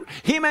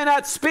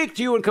not speak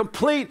to you in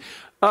complete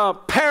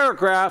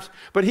paragraphs,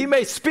 but he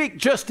may speak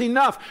just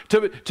enough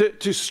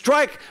to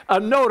strike a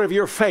note of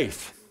your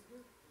faith,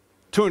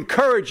 to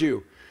encourage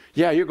you.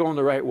 Yeah, you're going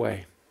the right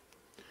way.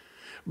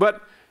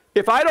 But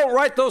if I don't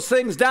write those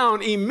things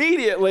down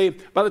immediately,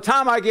 by the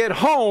time I get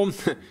home,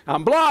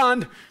 I'm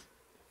blonde,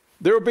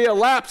 there will be a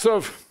lapse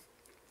of,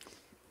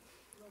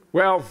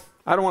 well,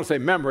 I don't want to say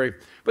memory,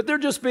 but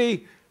there'll just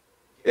be,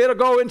 it'll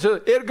go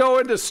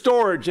into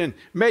storage and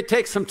may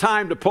take some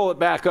time to pull it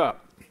back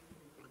up.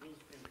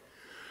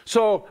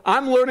 So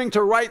I'm learning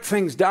to write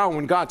things down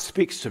when God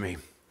speaks to me.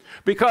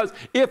 Because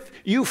if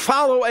you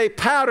follow a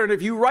pattern,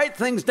 if you write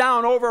things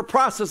down over a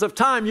process of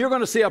time, you're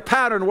going to see a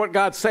pattern of what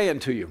God's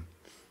saying to you.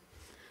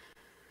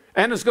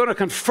 And it's going to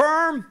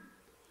confirm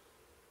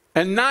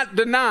and not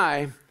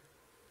deny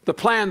the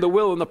plan, the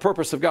will, and the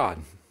purpose of God.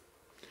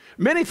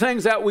 Many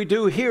things that we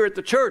do here at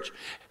the church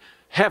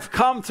have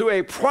come through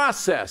a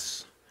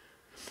process.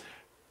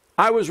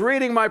 I was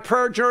reading my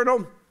prayer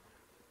journal,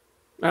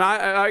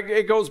 and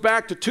it goes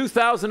back to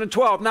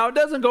 2012. Now, it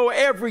doesn't go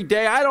every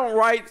day. I don't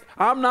write.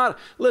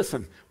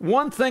 Listen,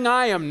 one thing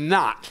I am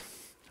not,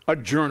 a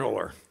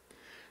journaler.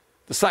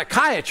 The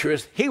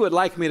psychiatrist, he would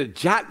like me to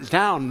jot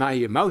down my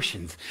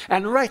emotions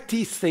and write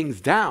these things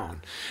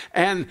down.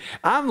 And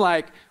I'm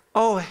like,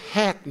 oh,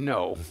 heck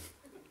no.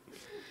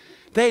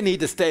 They need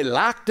to stay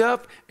locked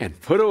up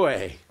and put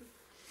away.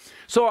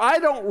 So I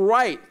don't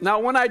write. Now,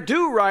 when I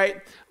do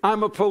write,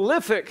 I'm a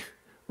prolific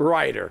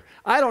writer.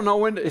 I don't know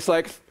when to, it's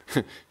like,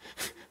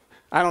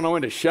 I don't know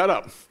when to shut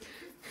up.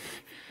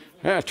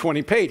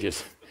 20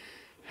 pages.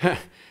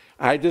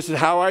 This is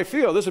how I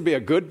feel. This would be a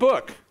good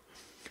book.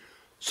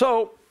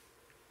 So,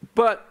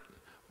 but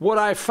what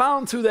I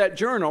found through that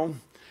journal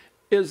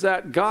is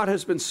that God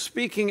has been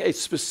speaking a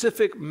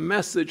specific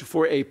message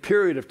for a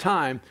period of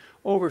time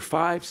over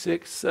 5,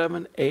 6,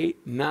 7,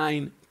 8,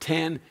 9,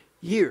 10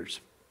 years.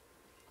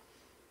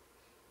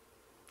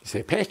 You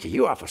say, Pastor,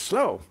 you awful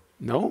slow.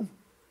 No.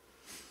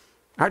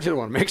 I just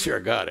want to make sure I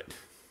got it.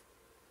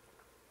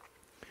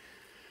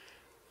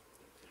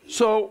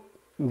 So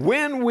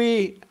when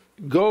we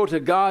go to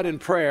God in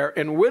prayer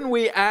and when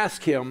we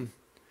ask him,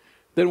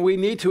 then we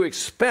need to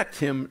expect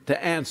him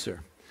to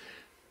answer.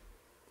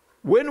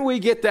 When we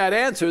get that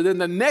answer, then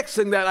the next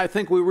thing that I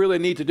think we really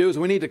need to do is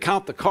we need to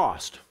count the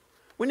cost.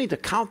 We need to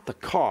count the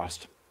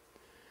cost.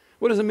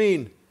 What does it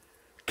mean,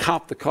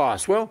 count the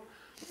cost? Well,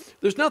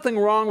 there's nothing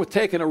wrong with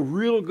taking a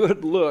real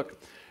good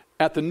look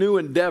at the new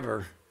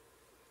endeavor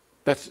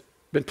that's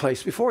been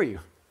placed before you.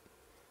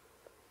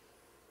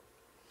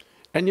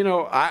 And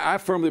I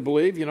firmly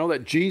believe,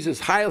 that Jesus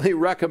highly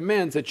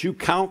recommends that you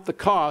count the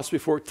cost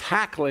before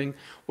tackling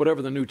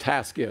whatever the new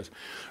task is.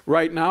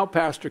 Right now,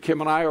 Pastor Kim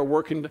and I are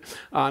working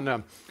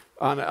on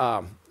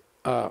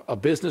a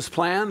business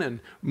plan and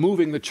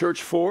moving the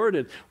church forward,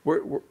 and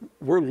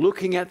we're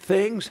looking at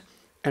things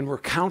and we're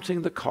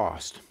counting the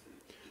cost.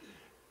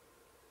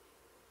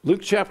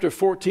 Luke chapter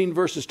 14,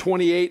 verses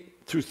 28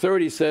 through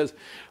 30 says,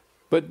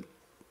 but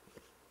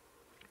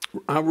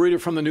I'll read it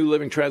from the New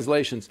Living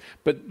Translations.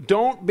 But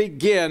don't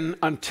begin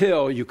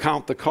until you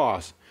count the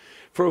cost.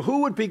 For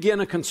who would begin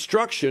a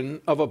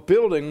construction of a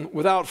building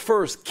without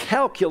first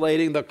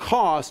calculating the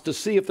cost to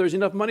see if there's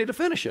enough money to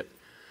finish it?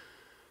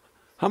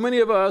 How many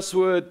of us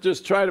would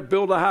just try to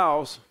build a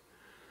house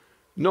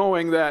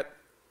knowing that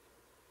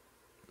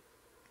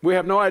we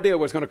have no idea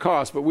what it's going to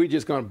cost, but we're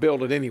just going to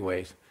build it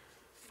anyways?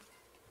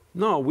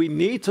 No, we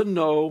need to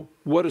know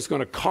what it's going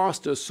to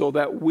cost us so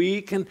that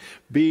we can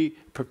be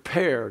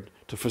prepared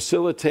to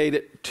facilitate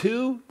it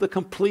to the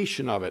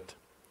completion of it.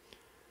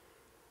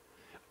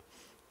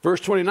 Verse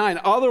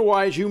 29,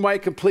 otherwise you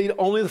might complete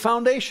only the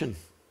foundation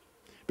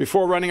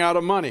before running out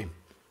of money.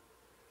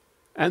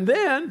 And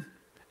then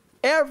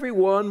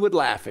everyone would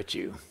laugh at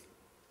you.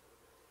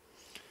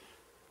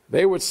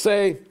 They would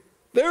say,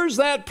 there's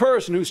that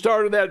person who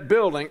started that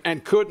building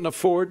and couldn't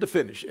afford to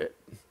finish it.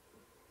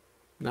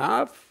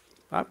 Now,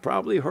 I've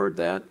probably heard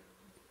that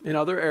in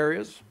other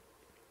areas.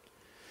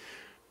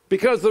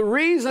 Because the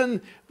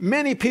reason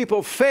many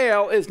people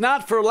fail is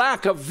not for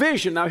lack of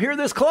vision. Now hear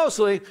this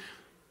closely.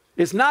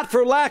 It's not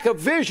for lack of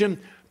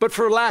vision, but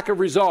for lack of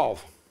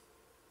resolve.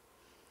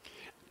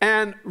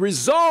 And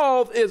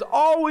resolve is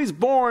always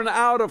born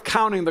out of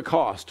counting the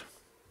cost.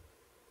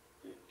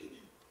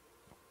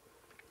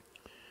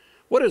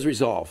 What is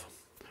resolve?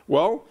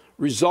 Well,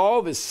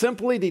 resolve is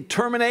simply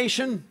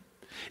determination.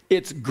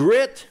 It's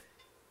grit.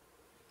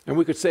 And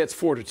we could say it's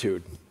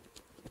fortitude.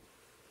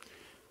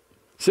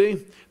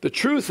 See, the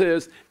truth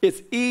is,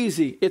 it's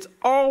easy. It's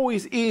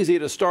always easy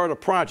to start a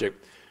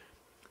project.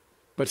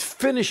 But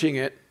finishing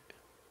it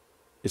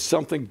is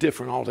something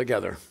different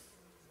altogether.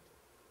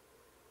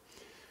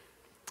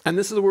 And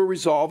this is where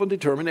resolve and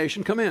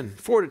determination come in.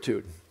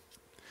 Fortitude.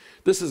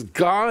 This is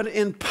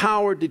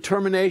God-empowered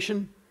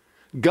determination,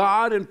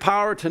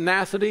 God-empowered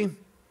tenacity,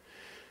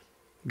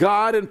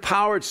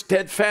 God-empowered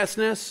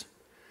steadfastness.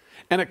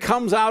 And it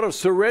comes out of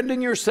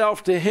surrendering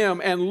yourself to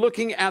Him and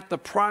looking at the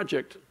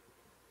project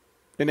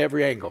in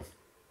every angle.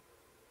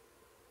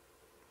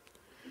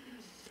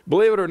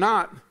 Believe it or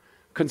not,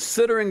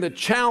 considering the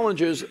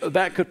challenges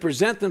that could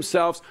present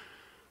themselves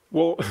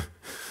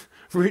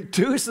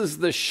reduces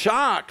the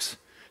shocks,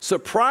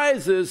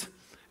 surprises,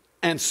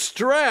 and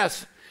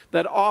stress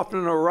that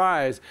often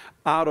arise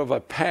out of a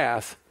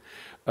path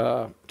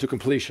to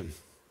completion.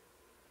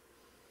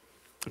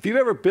 If you've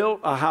ever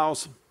built a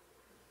house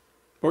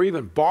or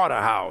even bought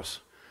a house,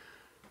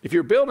 if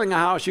you're building a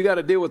house, you got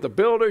to deal with the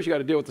builders, you got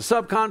to deal with the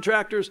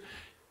subcontractors.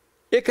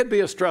 It could be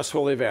a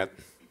stressful event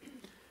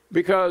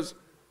because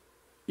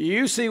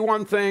you see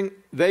one thing,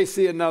 they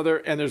see another,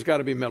 and there's got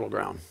to be middle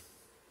ground.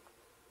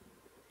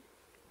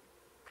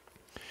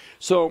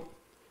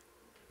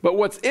 But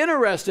what's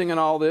interesting in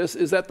all this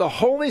is that the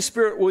Holy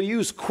Spirit will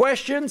use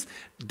questions,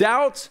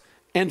 doubts,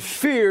 and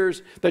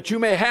fears that you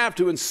may have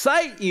to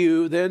incite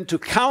you then to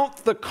count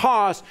the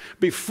cost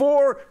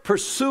before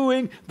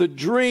pursuing the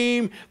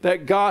dream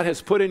that God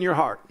has put in your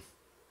heart.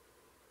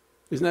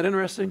 Isn't that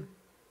interesting?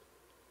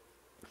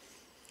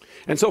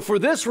 And so for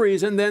this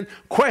reason, then,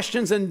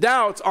 questions and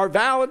doubts are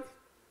valid.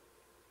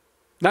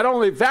 Not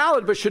only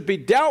valid, but should be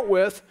dealt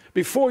with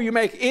before you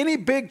make any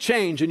big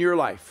change in your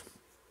life.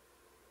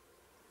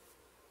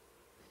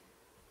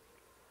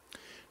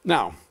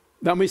 Now,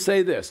 let me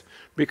say this,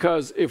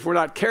 because if we're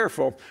not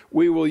careful,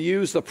 we will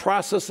use the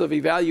process of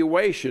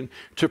evaluation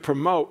to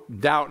promote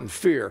doubt and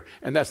fear,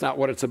 and that's not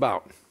what it's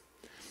about.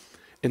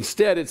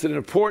 Instead, it's an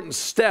important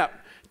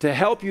step to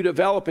help you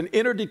develop an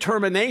inner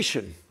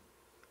determination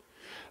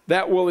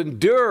that will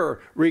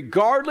endure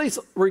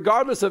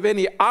regardless of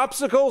any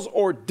obstacles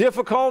or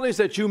difficulties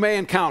that you may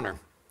encounter.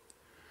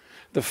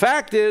 The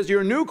fact is,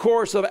 your new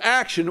course of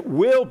action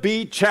will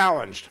be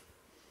challenged.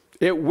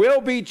 It will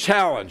be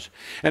challenged.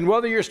 And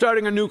whether you're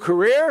starting a new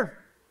career,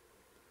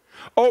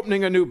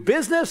 opening a new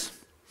business,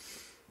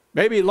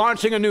 maybe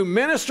launching a new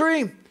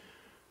ministry,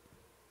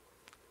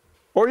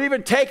 or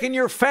even taking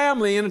your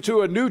family into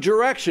a new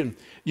direction,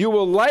 you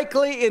will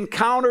likely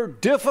encounter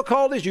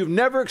difficulties you've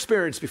never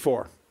experienced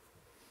before.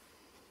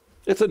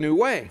 It's a new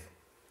way.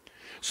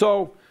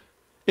 So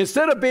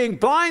instead of being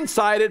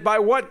blindsided by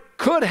what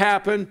could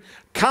happen,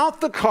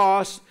 count the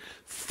cost,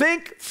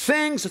 think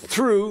things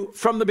through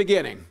from the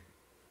beginning.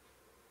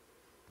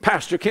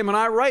 Pastor Kim and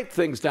I write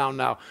things down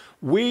now.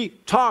 We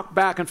talk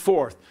back and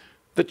forth,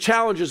 the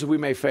challenges we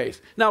may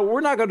face. Now,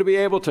 we're not going to be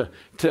able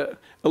to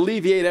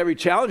alleviate every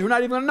challenge. We're not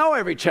even going to know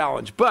every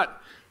challenge.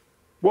 But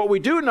what we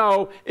do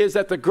know is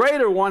that the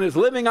greater one is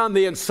living on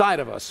the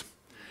inside of us.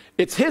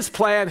 It's His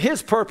plan,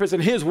 His purpose,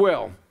 and His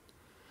will.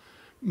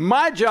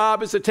 My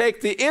job is to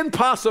take the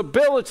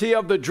impossibility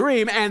of the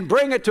dream and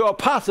bring it to a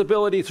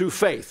possibility through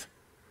faith.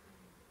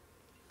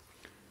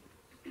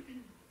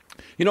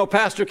 You know,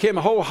 Pastor Kim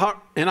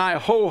and I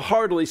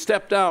wholeheartedly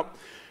stepped out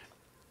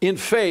in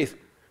faith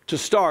to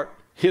start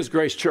His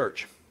Grace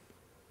Church.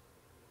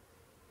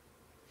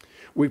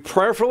 We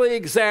prayerfully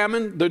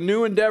examined the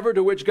new endeavor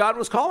to which God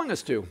was calling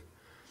us to.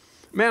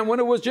 Man, when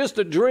it was just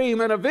a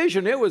dream and a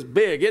vision, it was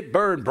big. It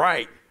burned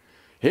bright.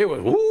 It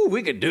was, whoo,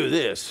 we could do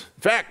this.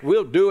 In fact,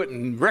 we'll do it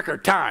in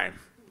record time.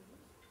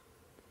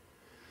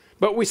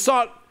 But we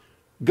sought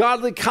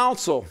godly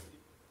counsel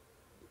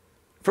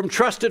from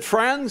trusted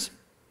friends,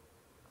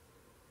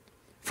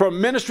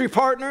 from ministry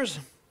partners,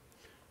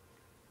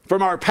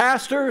 from our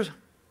pastors,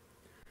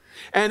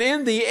 and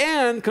in the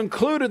end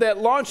concluded that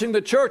launching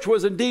the church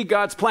was indeed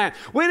God's plan.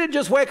 We didn't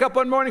just wake up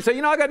one morning and say,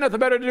 you know, I got nothing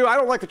better to do. I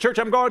don't like the church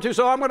I'm going to,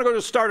 so I'm going to go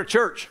to start a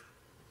church.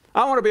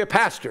 I want to be a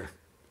pastor.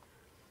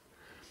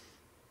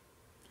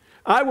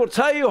 I will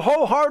tell you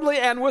wholeheartedly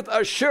and with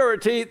a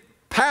surety,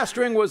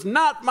 pastoring was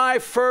not my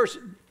first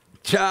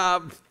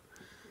job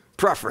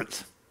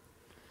preference.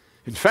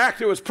 In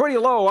fact, it was pretty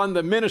low on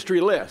the ministry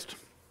list.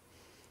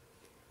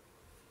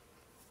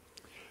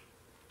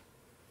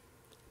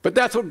 But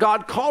that's what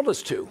God called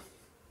us to.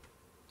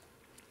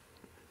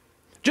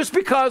 Just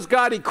because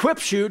God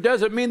equips you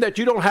doesn't mean that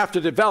you don't have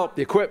to develop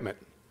the equipment.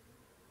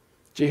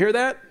 Did you hear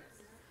that?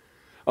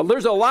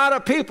 There's a lot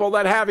of people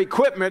that have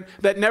equipment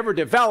that never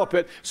develop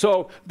it,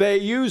 so they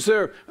use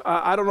their,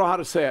 I don't know how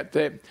to say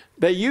it,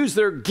 they use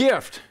their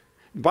gift.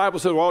 The Bible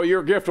says, well,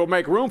 your gift will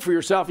make room for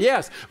yourself.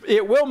 Yes,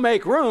 it will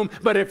make room,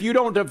 but if you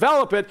don't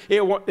develop it,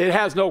 it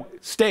has no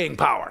staying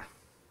power.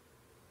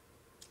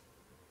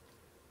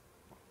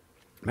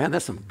 Man,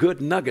 that's some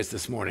good nuggets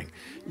this morning.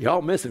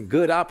 Y'all missing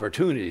good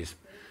opportunities.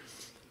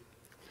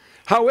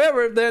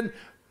 However, then,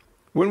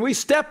 when we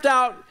stepped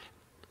out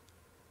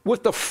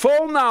with the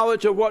full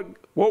knowledge of what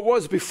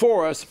was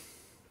before us,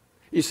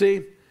 you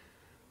see,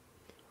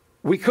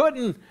 we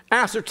couldn't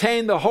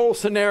ascertain the whole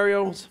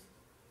scenarios.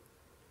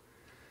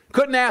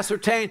 Couldn't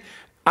ascertain.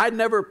 I'd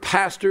never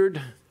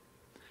pastored.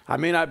 I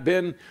mean, I've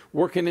been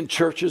working in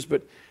churches,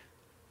 but...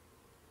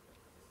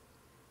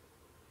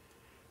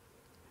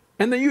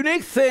 And the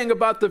unique thing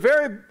about the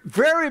very,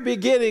 very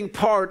beginning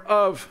part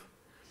of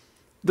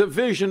the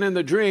vision and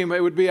the dream,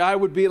 it would be, I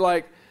would be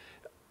like,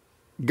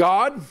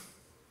 God,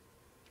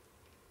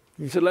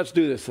 He said, let's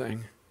do this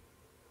thing.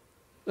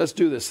 Let's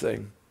do this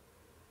thing.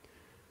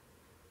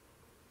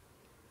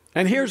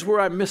 And here's where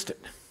I missed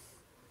it.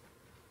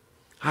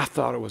 I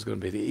thought it was going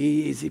to be the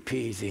easy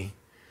peasy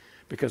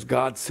because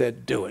God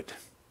said, do it.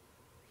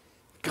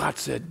 God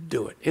said,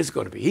 do it. It's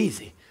going to be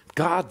easy.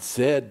 God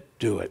said,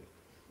 do it.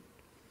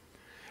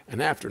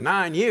 And after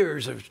 9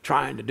 years of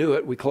trying to do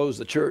it, we closed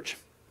the church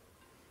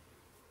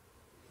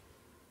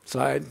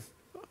side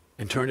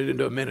and turned it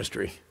into a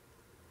ministry.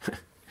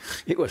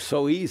 It was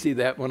so easy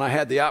that when I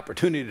had the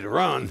opportunity to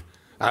run,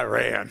 I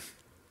ran.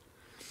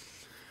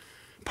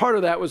 Part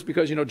of that was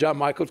because, you know, John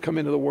Michael had come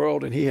into the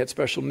world and he had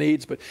special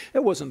needs, but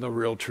it wasn't the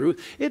real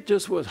truth. It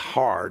just was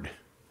hard.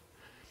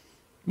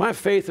 My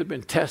faith had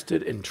been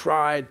tested and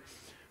tried.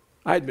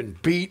 I'd been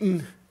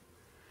beaten.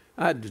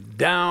 I'd been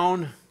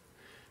down.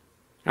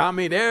 I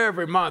mean,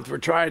 every month we're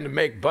trying to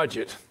make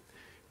budget.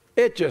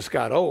 It just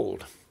got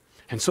old.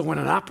 And so when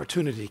an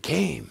opportunity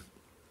came,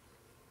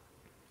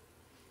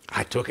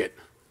 I took it.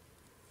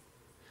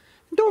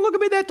 Don't look at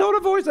me with that tone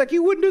of voice like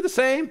you wouldn't do the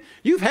same.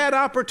 You've had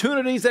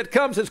opportunities that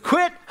come, says,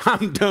 quit,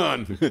 I'm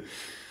done.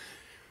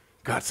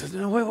 God says,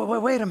 no,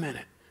 wait a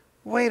minute.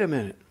 Wait a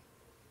minute.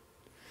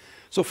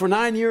 So for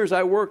 9 years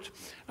I worked.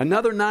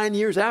 Another 9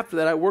 years after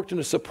that, I worked in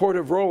a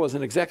supportive role as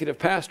an executive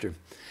pastor.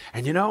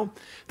 And you know,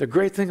 the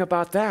great thing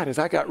about that is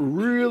I got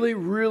really,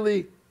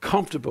 really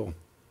comfortable,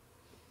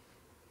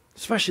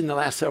 especially in the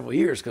last several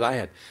years,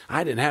 because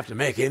I didn't have to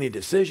make any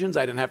decisions.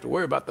 I didn't have to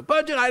worry about the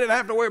budget. I didn't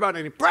have to worry about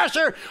any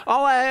pressure.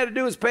 All I had to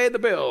do was pay the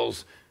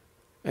bills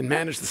and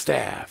manage the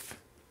staff.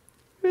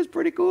 It was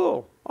pretty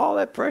cool. All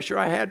that pressure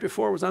I had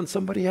before was on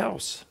somebody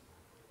else.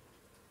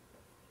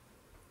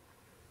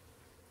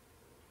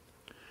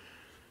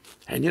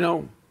 And you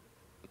know,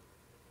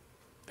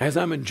 as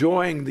I'm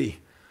enjoying the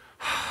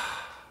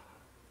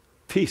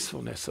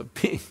peacefulness of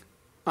being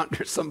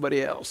under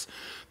somebody else,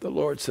 the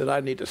Lord said,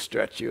 I need to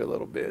stretch you a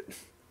little bit.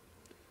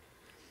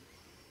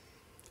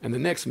 And the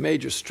next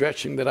major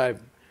stretching that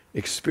I've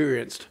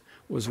experienced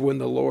was when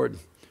the Lord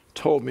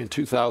told me in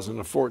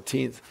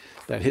 2014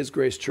 that His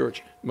Grace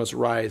Church must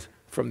rise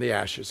from the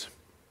ashes.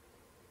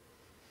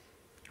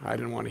 I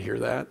didn't want to hear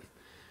that.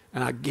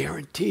 And I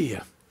guarantee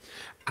you,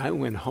 I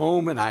went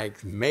home and I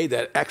made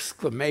that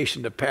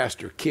exclamation to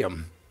Pastor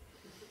Kim,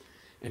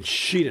 and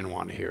she didn't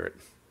want to hear it.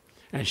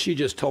 And she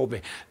just told me,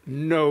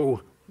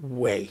 no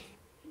way.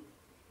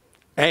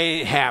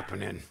 Ain't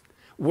happening.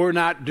 We're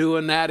not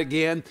doing that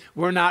again.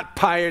 We're not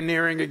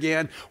pioneering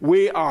again.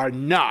 We are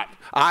not.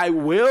 I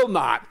will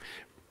not.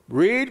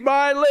 Read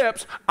my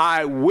lips.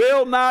 I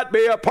will not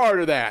be a part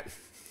of that.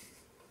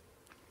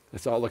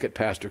 Let's all look at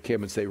Pastor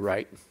Kim and say,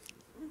 right.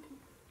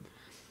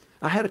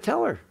 I had to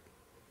tell her.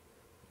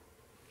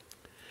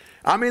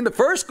 I mean, the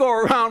first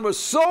go-around was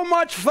so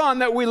much fun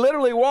that we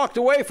literally walked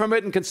away from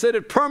it and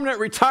considered permanent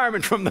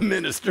retirement from the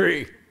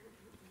ministry.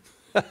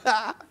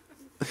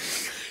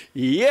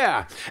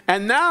 Yeah.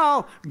 And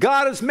now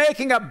God is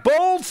making a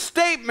bold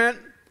statement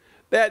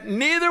that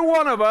neither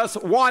one of us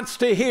wants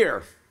to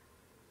hear.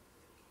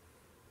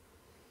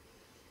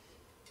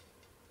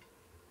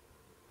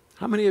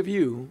 How many of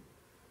you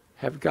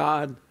have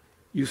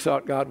you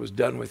thought God was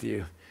done with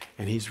you,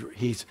 and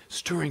he's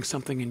stirring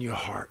something in your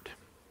heart?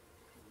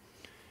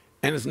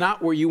 And it's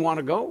not where you want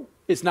to go.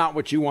 It's not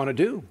what you want to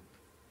do.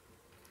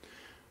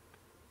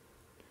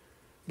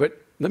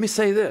 But let me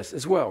say this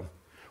as well.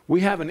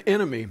 We have an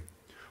enemy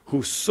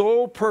whose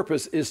sole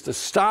purpose is to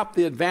stop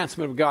the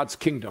advancement of God's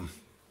kingdom.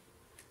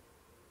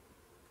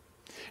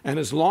 And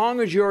as long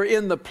as you're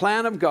in the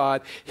plan of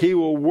God, he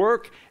will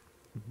work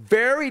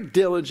very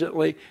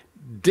diligently,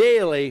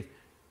 daily,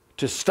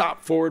 to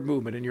stop forward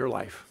movement in your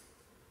life.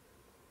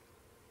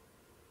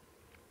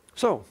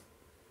 So,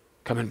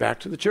 coming back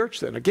to the church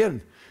then,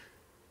 again,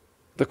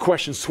 the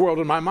question swirled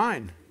in my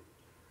mind.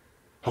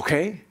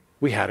 Okay,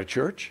 we had a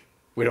church.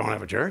 We don't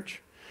have a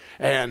church.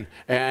 And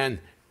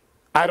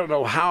I don't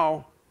know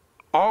how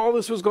all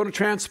this was going to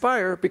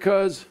transpire,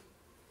 because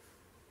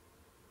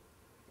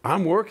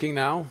I'm working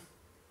now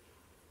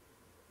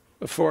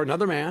for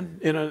another man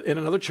in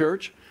another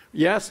church.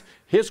 Yes,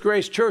 His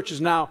Grace Church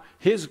is now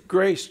His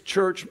Grace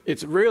Church.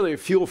 It's really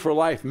Fuel for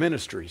Life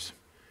Ministries.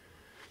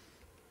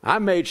 I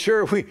made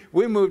sure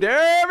we moved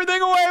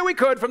everything away we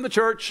could from the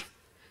church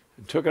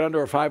and took it under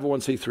our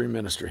 501c3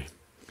 ministry.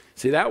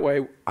 See, that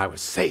way I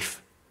was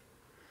safe.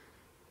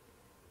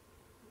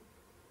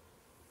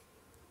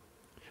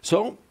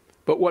 So,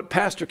 but what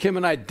Pastor Kim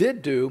and I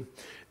did do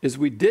is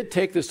we did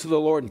take this to the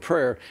Lord in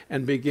prayer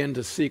and begin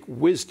to seek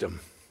wisdom.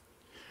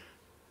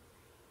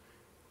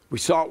 We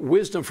sought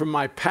wisdom from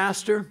my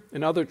pastor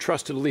and other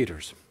trusted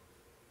leaders.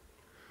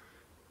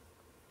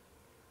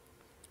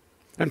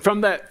 And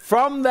from that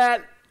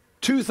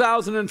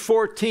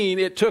 2014,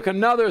 it took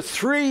another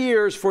 3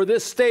 years for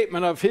this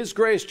statement of His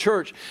Grace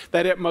Church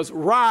that it must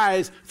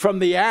rise from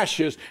the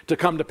ashes to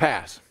come to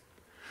pass.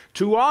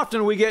 Too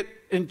often we get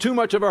in too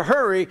much of a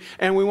hurry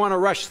and we want to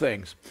rush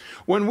things.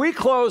 When we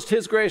closed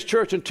His Grace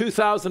Church in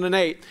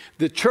 2008,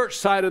 the church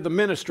side of the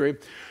ministry,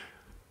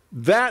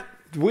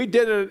 we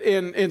did it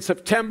in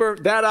September.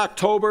 That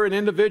October, an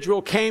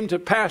individual came to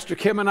Pastor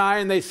Kim and I,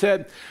 and they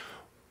said,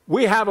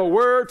 "We have a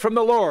word from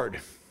the Lord."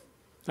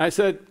 I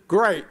said,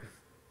 "Great.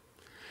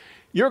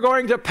 You're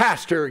going to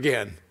pastor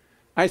again."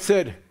 I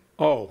said,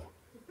 "Oh,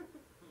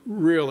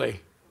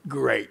 really?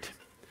 Great."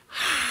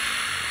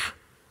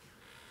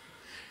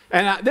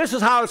 And this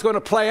is how it's going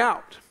to play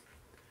out.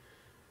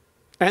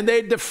 And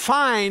they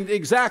defined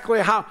exactly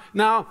how.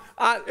 Now,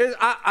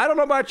 I don't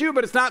know about you,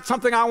 but it's not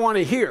something I want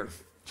to hear.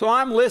 So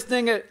I'm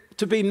listening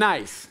to be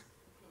nice.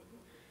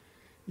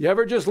 You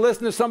ever just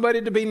listen to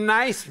somebody to be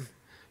nice?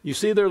 You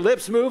see their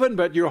lips moving,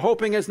 but you're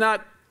hoping it's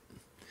not.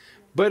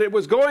 But it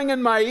was going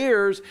in my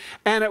ears,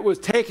 and it was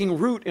taking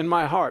root in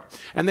my heart.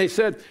 And they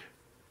said,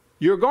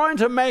 "You're going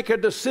to make a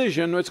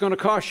decision that's going to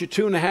cost you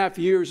 2.5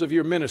 years of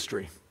your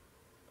ministry.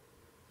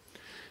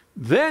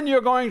 Then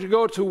you're going to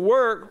go to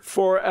work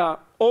for an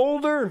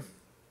older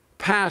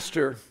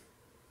pastor,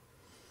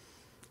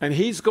 and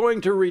he's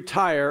going to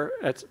retire,"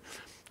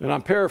 and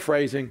I'm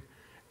paraphrasing,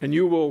 "and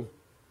you will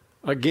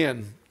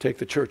again take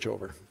the church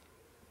over."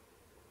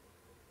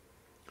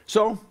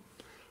 So,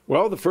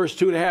 well, the first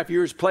 2.5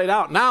 years played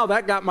out. Now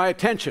that got my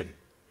attention.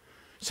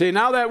 See,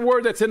 now that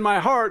word that's in my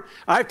heart,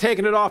 I've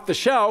taken it off the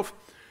shelf,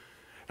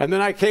 and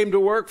then I came to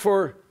work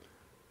for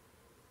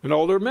an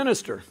older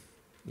minister.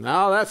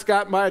 Now that's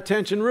got my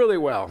attention really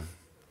well.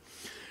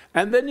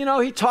 And then,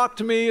 he talked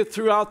to me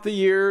throughout the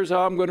years.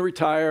 "Oh, I'm going to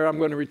retire. I'm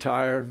going to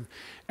retire."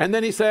 And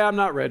then he'd say, "I'm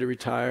not ready to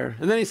retire."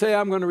 And then he'd say,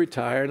 "I'm going to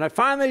retire." And I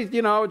finally,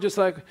 just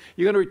like,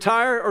 "You going to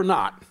retire or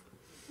not?"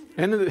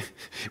 And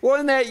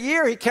in that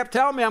year, he kept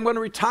telling me, "I'm going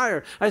to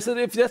retire." I said,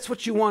 "If that's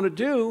what you want to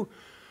do,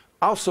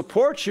 I'll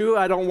support you.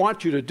 I don't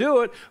want you to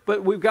do it,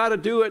 but we've got to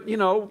do it,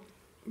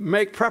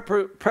 make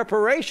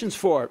preparations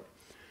for it."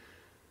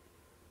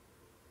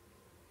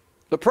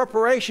 The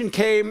preparation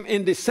came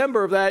in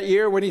December of that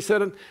year when he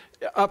said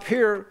up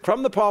here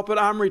from the pulpit,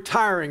 "I'm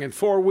retiring in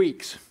 4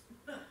 weeks."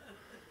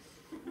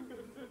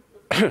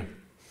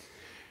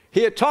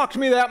 He had talked to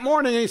me that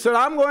morning, and he said,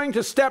 "I'm going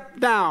to step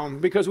down,"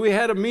 because we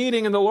had a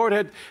meeting and the Lord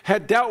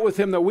had dealt with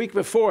him the week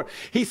before.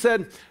 He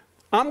said,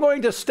 "I'm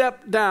going to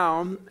step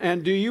down,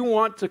 and do you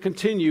want to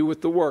continue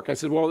with the work?" I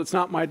said, "Well, it's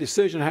not my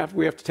decision.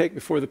 We have to take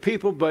before the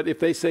people, but if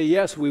they say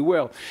yes, we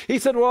will." He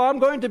said, "Well, I'm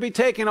going to be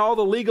taking all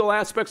the legal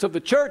aspects of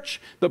the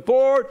church, the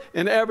board,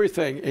 and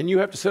everything, and you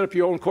have to set up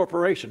your own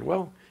corporation."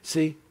 Well,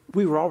 see,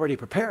 we were already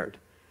prepared.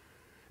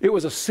 It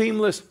was a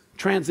seamless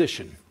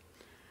transition.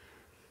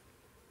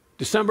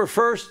 December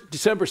 1st,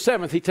 December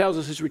 7th, he tells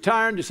us he's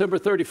retiring. December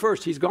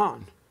 31st, he's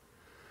gone.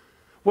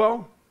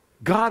 Well,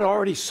 God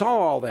already saw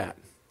all that.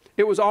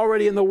 It was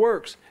already in the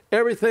works.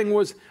 Everything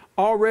was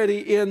already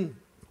in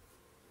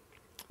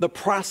the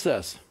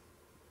process.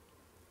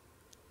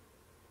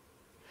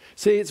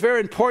 See, it's very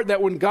important that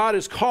when God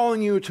is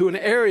calling you to an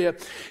area,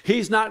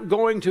 he's not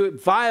going to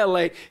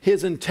violate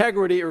his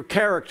integrity or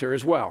character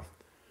as well.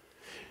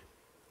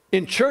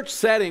 In church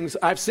settings,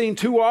 I've seen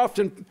too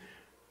often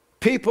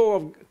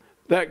people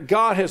that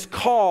God has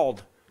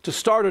called to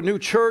start a new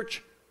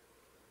church,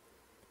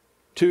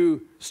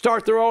 to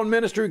start their own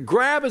ministry,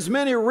 grab as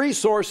many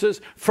resources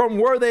from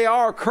where they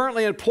are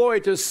currently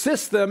employed to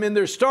assist them in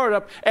their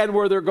startup and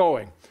where they're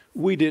going.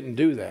 We didn't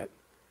do that.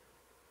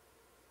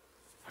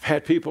 I've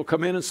had people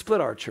come in and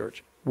split our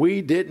church.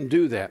 We didn't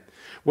do that.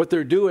 What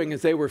they're doing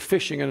is they were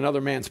fishing in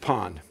another man's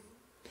pond.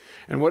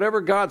 And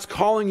whatever God's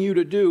calling you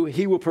to do,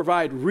 he will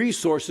provide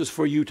resources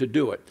for you to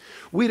do it.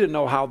 We didn't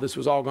know how this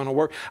was all going to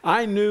work.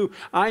 I knew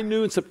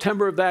in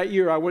September of that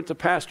year, I went to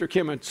Pastor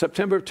Kim. In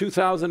September of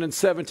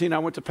 2017, I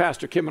went to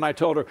Pastor Kim and I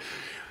told her,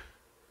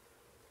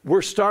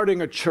 we're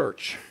starting a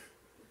church.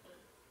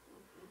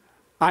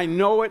 I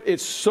know it.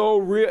 It's so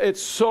real. It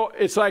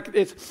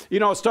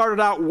started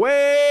out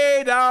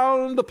way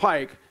down the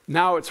pike.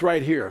 Now it's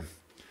right here.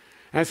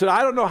 And I said,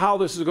 I don't know how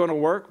this is going to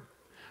work.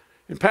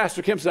 And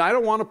Pastor Kim said, I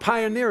don't want to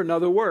pioneer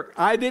another work.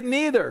 I didn't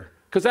either,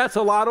 because that's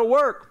a lot of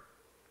work.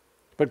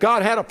 But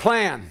God had a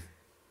plan.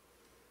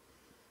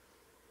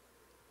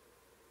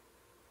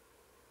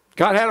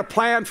 God had a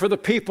plan for the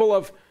people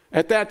of,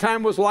 at that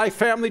time was Life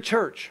Family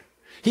Church.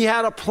 He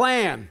had a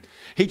plan.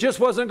 He just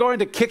wasn't going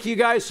to kick you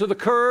guys to the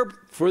curb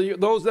for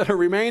those that are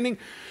remaining,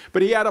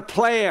 but he had a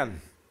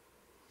plan.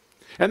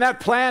 And that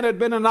plan had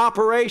been in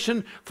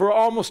operation for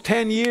almost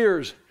 10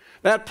 years.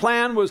 That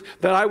plan was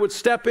that I would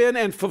step in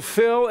and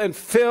fulfill and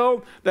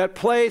fill that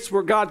place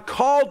where God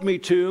called me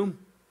to,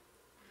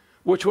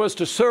 which was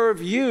to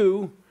serve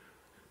you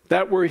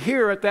that were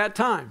here at that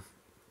time.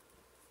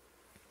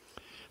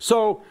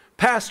 So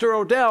Pastor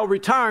Odell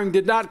retiring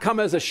did not come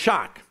as a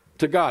shock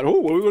to God. Oh,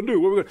 what are we going to do?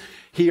 What are we going to do?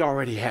 He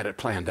already had it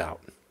planned out.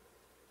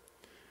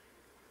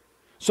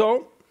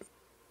 So,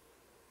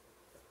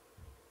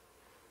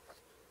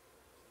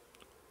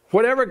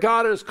 whatever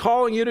God is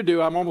calling you to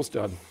do, I'm almost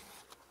done.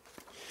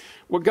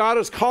 What God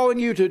is calling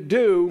you to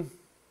do,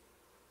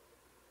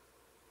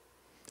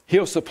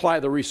 he'll supply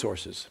the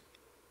resources.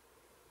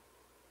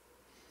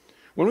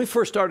 When we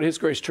first started His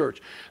Grace Church,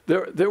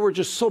 there were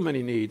just so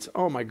many needs.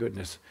 Oh my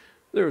goodness.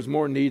 There was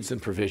more needs than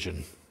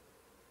provision.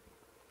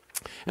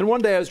 And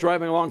one day I was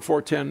driving along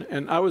 410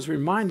 and I was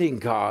reminding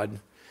God,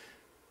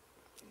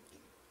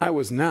 I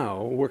was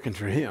now working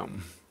for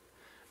him.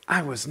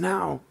 I was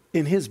now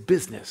in his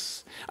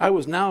business. I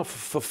was now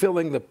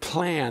fulfilling the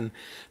plan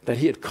that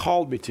he had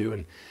called me to.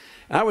 And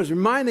I was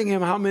reminding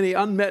him how many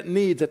unmet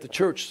needs at the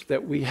church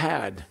that we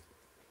had.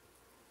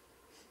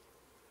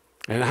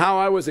 And how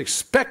I was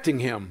expecting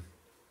him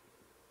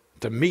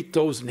to meet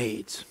those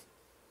needs.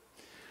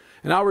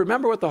 And I'll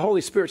remember what the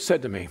Holy Spirit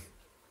said to me.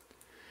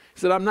 He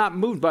said, I'm not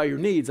moved by your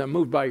needs, I'm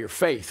moved by your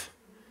faith.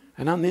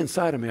 And on the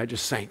inside of me, I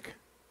just sank.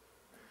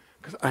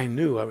 Because I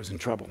knew I was in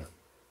trouble.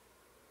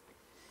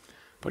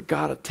 But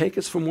God will take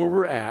us from where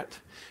we're at,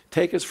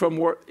 take us from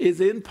where is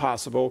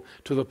impossible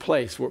to the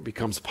place where it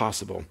becomes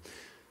possible.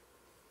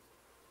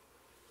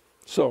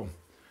 So,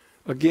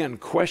 again,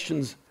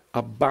 questions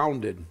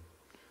abounded.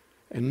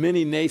 And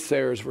many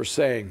naysayers were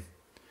saying,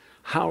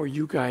 how are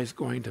you guys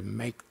going to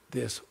make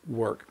this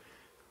work?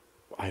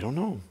 I don't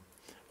know.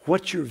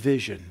 What's your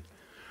vision?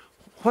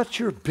 What's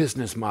your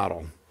business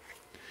model?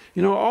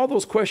 You know, all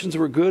those questions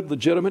were good,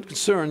 legitimate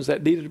concerns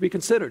that needed to be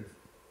considered.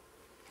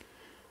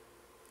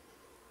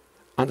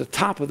 On the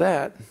top of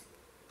that,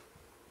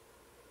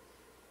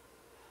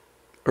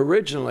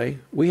 originally,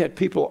 we had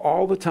people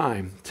all the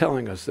time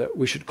telling us that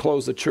we should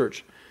close the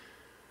church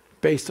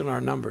based on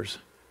our numbers,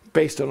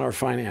 based on our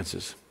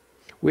finances.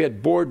 We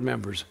had board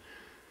members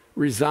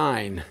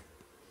resign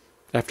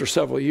after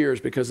several years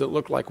because it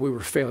looked like we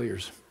were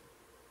failures.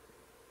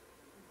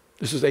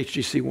 This is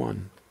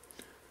HGC1.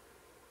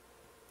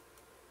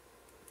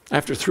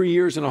 After 3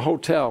 years in a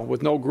hotel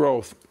with no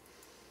growth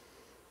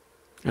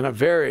and a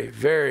very,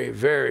 very,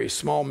 very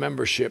small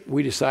membership,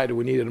 we decided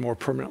we needed a more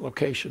permanent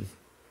location.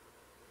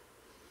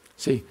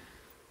 See,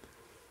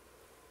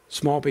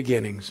 small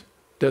beginnings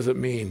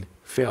doesn't mean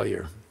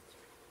failure.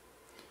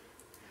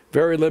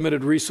 Very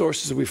limited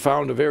resources. We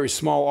found a very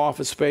small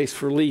office space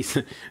for lease.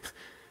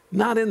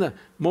 Not in the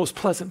most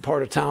pleasant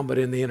part of town, but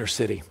in the inner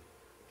city,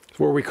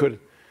 where we could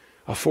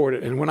afford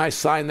it. And when I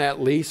signed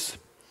that lease,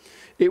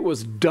 it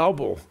was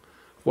double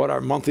what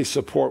our monthly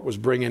support was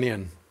bringing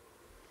in.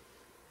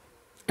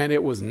 And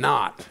it was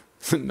not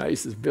the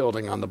nicest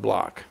building on the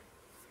block.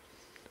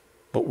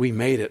 But we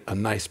made it a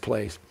nice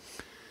place.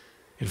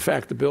 In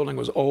fact, the building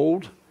was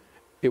old,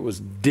 it was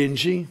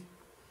dingy,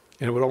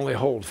 and it would only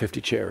hold 50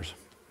 chairs.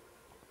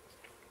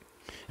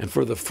 And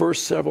for the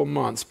first several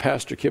months,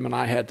 Pastor Kim and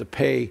I had to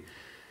pay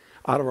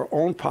out of our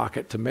own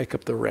pocket to make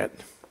up the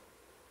rent.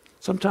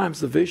 Sometimes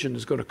the vision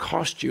is going to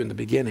cost you in the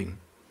beginning.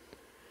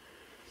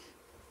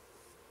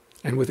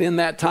 And within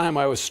that time,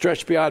 I was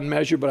stretched beyond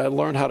measure, but I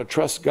learned how to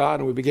trust God,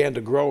 and we began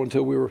to grow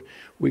until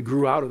we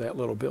grew out of that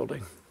little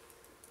building.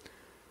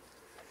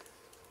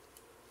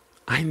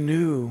 I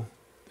knew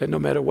that no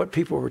matter what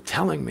people were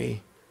telling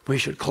me, We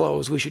should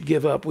close. We should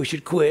give up. We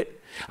should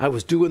quit. I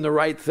was doing the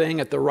right thing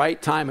at the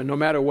right time, and no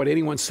matter what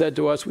anyone said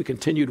to us, we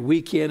continued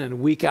week in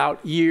and week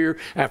out, year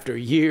after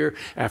year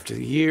after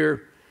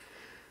year.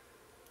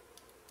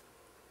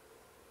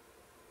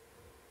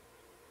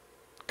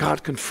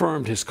 God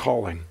confirmed his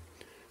calling.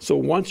 So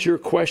once your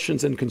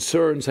questions and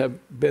concerns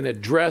have been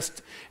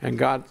addressed and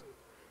God's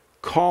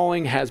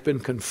calling has been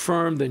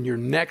confirmed, then your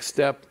next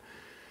step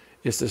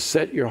is to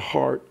set your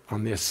heart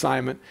on the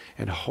assignment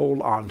and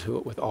hold on to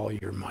it with all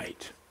your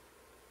might.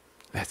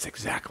 That's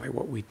exactly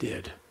what we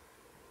did.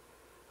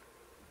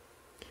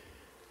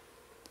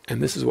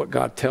 And this is what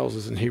God tells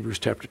us in Hebrews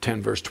chapter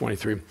 10, verse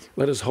 23.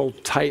 Let us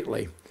hold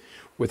tightly,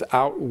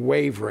 without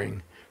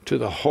wavering, to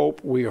the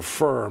hope we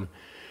affirm,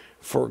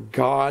 for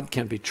God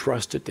can be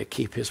trusted to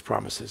keep his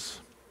promises.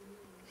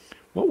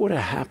 What would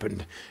have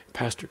happened?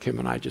 Pastor Kim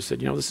and I just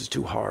said, this is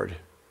too hard.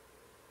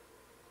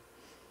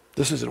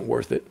 This isn't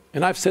worth it.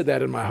 And I've said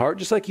that in my heart,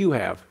 just like you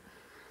have.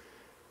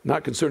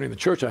 Not concerning the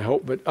church, I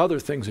hope, but other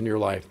things in your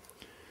life.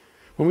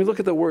 When we look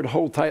at the word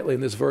hold tightly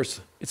in this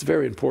verse, it's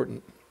very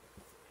important.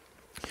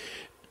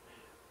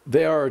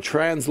 They are a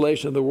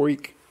translation of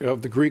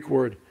the Greek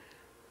word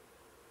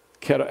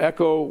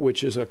kata-echo,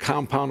 which is a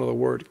compound of the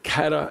word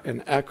kata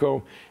and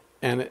echo.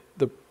 And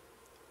the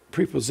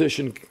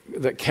preposition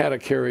that kata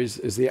carries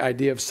is the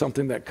idea of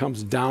something that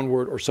comes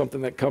downward or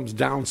something that comes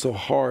down so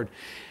hard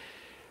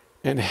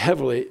and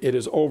heavily it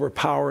is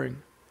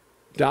overpowering,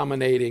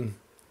 dominating,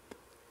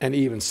 and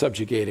even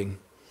subjugating.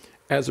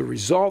 As a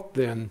result,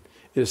 then,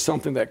 it is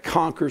something that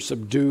conquers,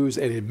 subdues,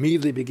 and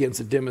immediately begins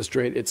to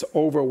demonstrate its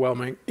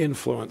overwhelming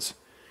influence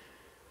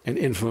and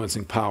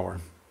influencing power.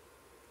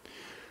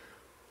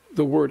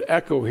 The word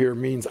echo here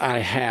means I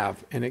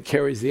have, and it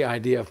carries the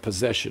idea of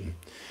possession.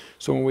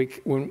 So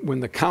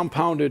when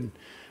compounded,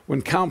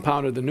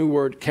 the new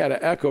word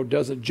kata-echo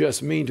doesn't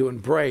just mean to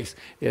embrace,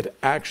 it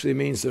actually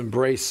means to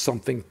embrace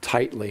something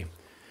tightly.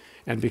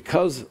 And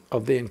because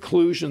of the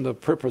inclusion of the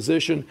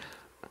preposition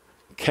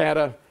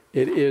kata,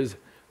 it is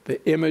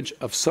the image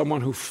of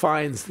someone who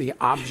finds the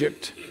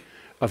object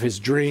of his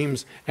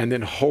dreams and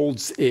then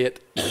holds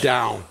it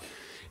down,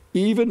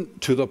 even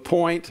to the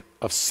point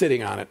of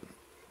sitting on it.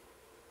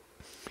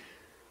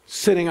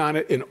 Sitting on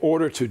it in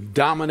order to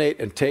dominate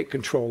and take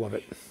control of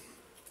it.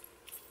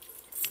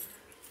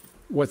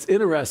 What's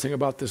interesting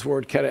about this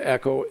word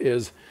kata-echo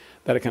is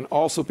that it can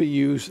also be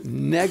used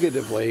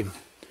negatively,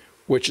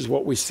 which is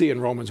what we see in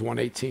Romans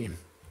 1:18.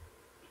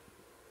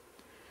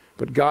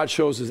 But God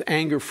shows his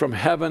anger from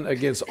heaven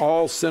against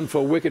all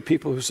sinful, wicked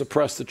people who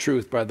suppress the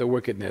truth by their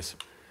wickedness.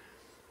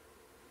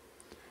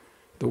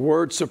 The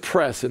word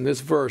suppress in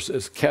this verse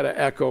is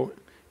kata-echo.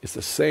 It's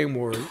the same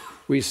word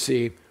we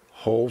see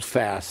hold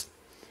fast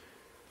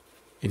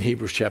in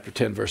Hebrews chapter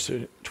 10, verse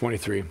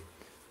 23.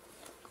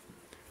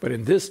 But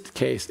in this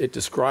case, it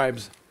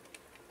describes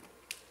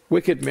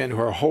wicked men who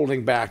are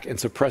holding back and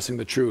suppressing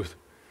the truth,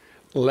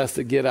 lest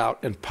it get out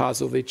and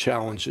positively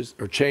challenges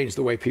or change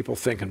the way people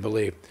think and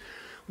believe.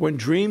 When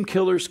dream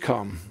killers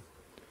come,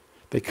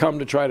 they come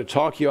to try to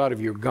talk you out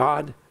of your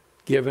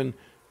God-given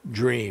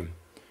dream.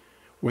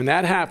 When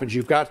that happens,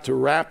 you've got to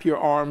wrap your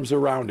arms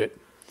around it,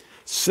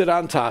 sit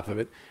on top of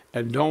it,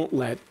 and don't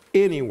let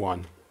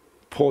anyone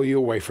pull you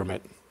away from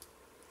it.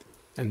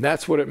 And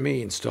that's what it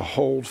means to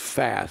hold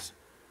fast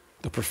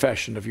the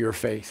profession of your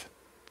faith.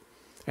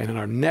 And in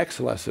our next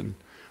lesson,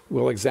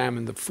 we'll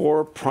examine the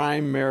four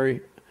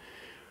primary,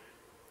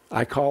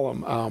 I call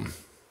them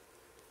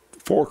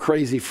four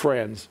crazy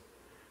friends,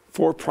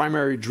 four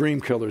primary dream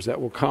killers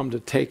that will come to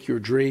take your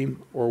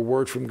dream or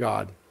word from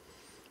God.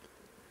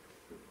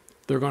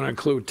 They're going to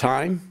include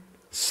time,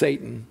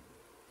 Satan,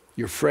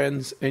 your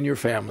friends, and your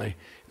family,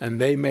 and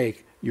they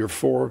make your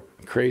four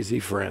crazy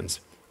friends.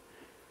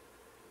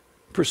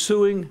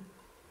 Pursuing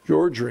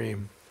your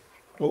dream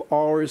will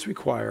always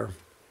require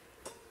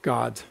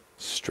God's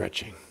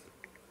stretching.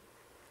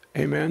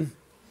 Amen.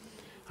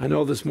 I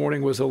know this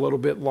morning was a little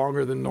bit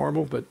longer than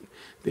normal, but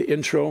the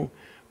intro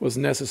was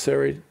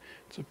necessary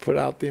to put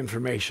out the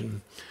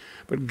information.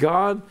 But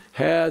God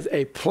has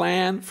a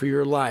plan for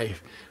your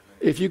life.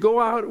 If you go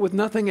out with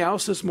nothing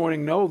else this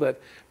morning, know that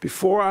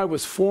before I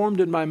was formed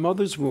in my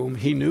mother's womb,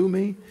 he knew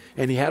me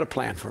and he had a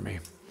plan for me.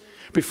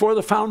 Before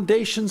the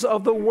foundations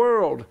of the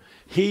world,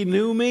 he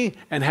knew me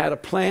and had a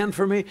plan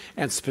for me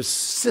and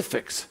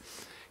specifics.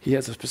 He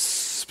has a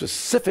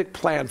specific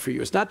plan for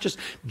you. It's not just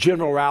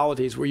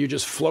generalities where you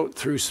just float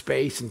through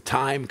space and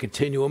time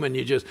continuum and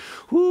you just,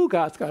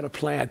 God's got a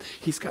plan.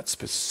 He's got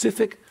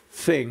specific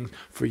things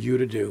for you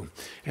to do.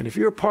 And if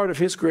you're a part of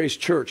His Grace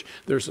Church,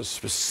 there's a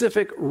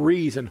specific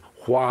reason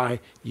why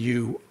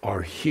you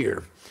are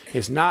here.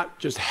 It's not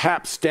just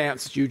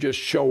hapstance, you just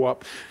show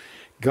up.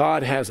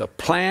 God has a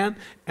plan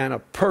and a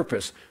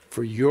purpose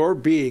for your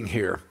being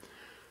here.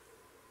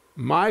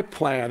 My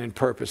plan and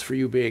purpose for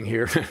you being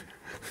here,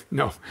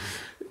 no.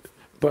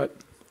 But,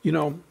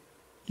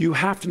 you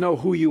have to know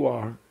who you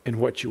are and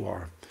what you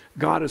are.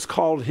 God has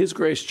called His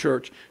Grace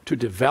Church to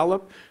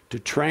develop, to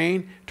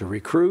train, to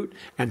recruit,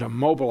 and to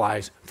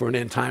mobilize for an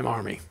end-time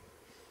army.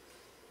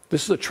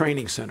 This is a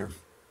training center.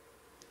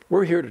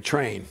 We're here to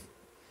train.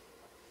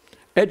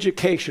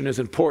 Education is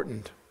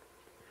important.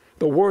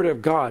 The Word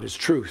of God is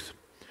truth.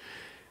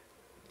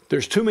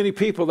 There's too many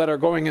people that are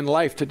going in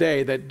life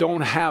today that don't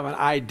have an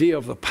idea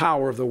of the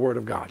power of the Word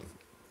of God.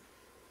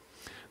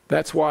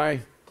 That's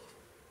why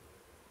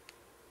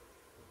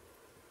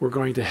we're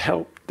going to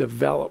help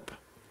develop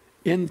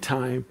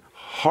end-time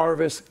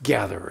harvest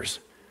gatherers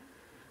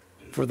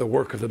for the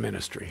work of the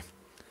ministry.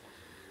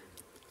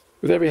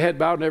 With every head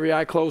bowed and every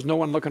eye closed, no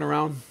one looking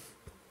around.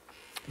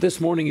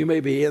 This morning you may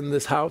be in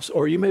this house,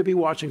 or you may be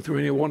watching through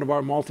any one of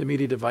our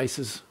multimedia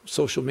devices,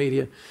 social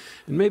media,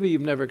 and maybe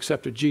you've never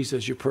accepted Jesus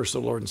as your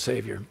personal Lord and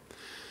Savior.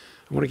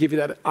 I want to give you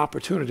that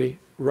opportunity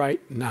right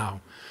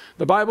now.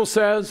 The Bible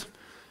says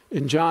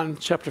in John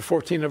chapter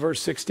 14 and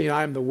verse 16,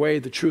 I am the way,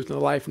 the truth, and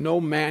the life. No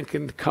man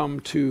can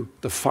come to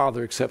the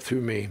Father except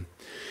through me.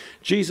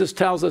 Jesus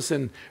tells us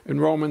in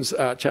Romans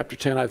chapter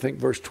 10, I think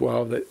verse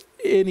 12, that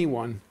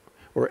anyone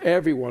or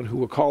everyone who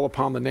will call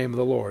upon the name of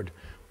the Lord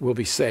will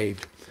be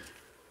saved.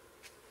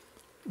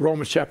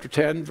 Romans chapter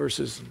 10,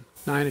 verses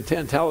 9 and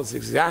 10 tell us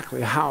exactly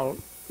how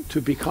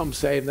to become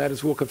saved. That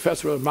is, we'll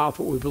confess with our mouth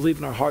what we believe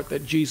in our heart,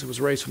 that Jesus was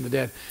raised from the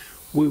dead.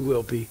 We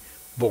will be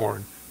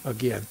born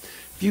again.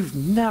 If you've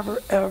never,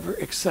 ever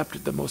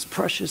accepted the most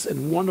precious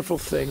and wonderful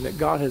thing that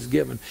God has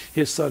given,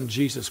 His Son,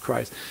 Jesus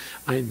Christ,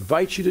 I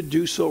invite you to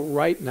do so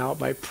right now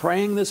by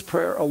praying this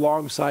prayer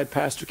alongside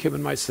Pastor Kim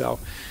and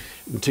myself.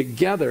 And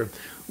together,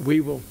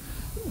 we will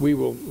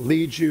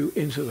lead you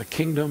into the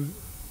kingdom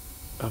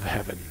of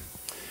heaven.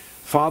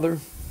 Father,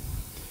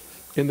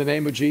 in the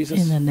name of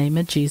Jesus. In the name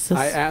of Jesus.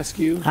 I ask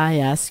you.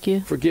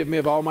 Forgive me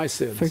of all my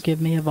sins.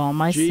 Forgive me of all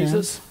my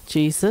sins.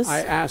 Jesus. I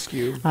ask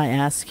you. To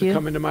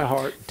come into my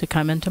heart. To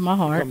come into my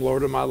heart. Become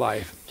Lord of my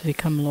life. To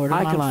become Lord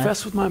of my life. I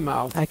confess with my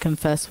mouth. I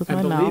confess with my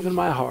mouth. And believe in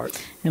my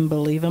heart. And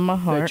believe in my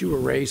heart. That you were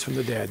raised from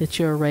the dead. That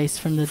you were raised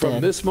from the dead.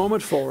 From this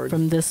moment forward.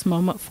 From this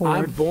moment forward.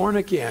 I'm born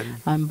again.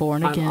 I'm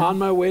born again. I'm on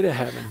my way to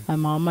heaven.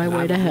 I'm on my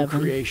way to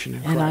heaven.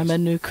 And I'm a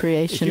new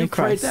creation in Christ. If you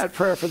prayed Christ. that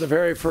prayer for the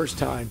very first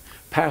time,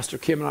 Pastor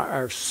Kim and I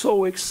are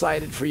so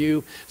excited for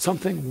you.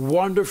 Something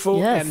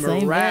wonderful and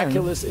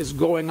miraculous is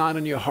going on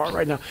in your heart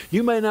right now.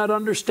 You may not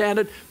understand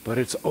it, but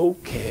it's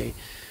okay.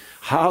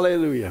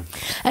 Hallelujah.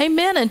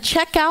 Amen. And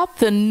check out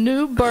the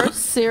New Birth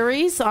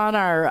series on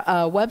our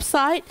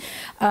website.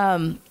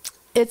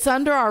 It's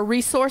under our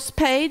resource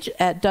page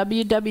at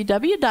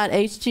www.hgc.church.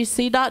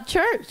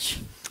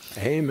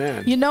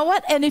 Amen. You know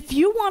what? And if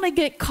you want to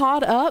get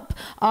caught up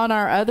on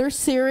our other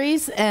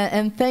series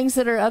and things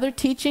that are other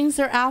teachings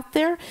that are out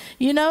there,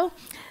 you know,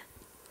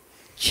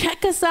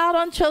 check us out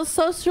on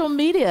social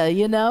media,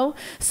 you know.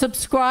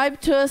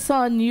 Subscribe to us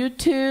on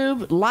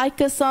YouTube.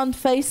 Like us on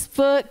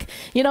Facebook.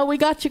 You know, we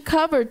got you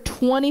covered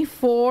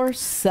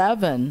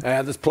 24/7.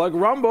 And let's plug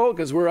Rumble,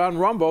 because we're on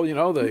Rumble, you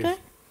know, the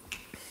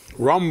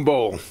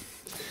Rumble.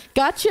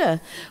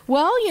 Gotcha.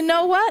 Well, you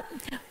know what?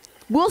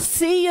 We'll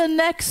see you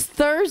next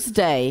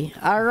Thursday,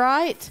 all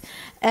right?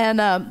 And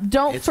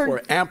don't forget. It's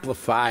for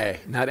amplify,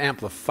 not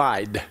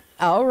amplified.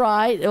 All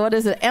right. What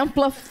is it?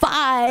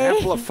 Amplify.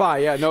 Amplify,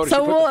 yeah. Notice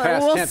so you put the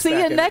past we'll tense see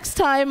you back next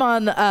time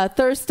on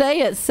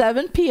Thursday at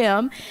 7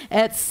 p.m.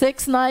 at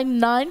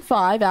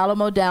 6995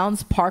 Alamo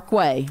Downs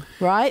Parkway,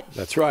 right?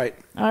 That's right.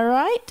 All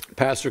right.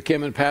 Pastor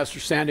Kim and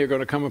Pastor Sandy are going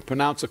to come and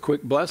pronounce a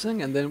quick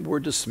blessing, and then we're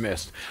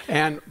dismissed.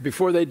 And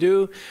before they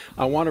do,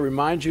 I want to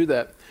remind you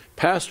that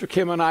Pastor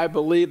Kim and I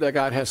believe that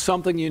God has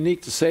something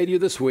unique to say to you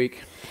this week.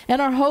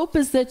 And our hope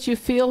is that you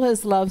feel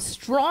His love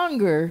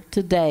stronger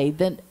today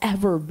than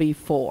ever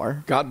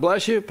before. God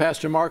bless you,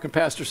 Pastor Mark and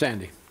Pastor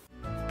Sandy.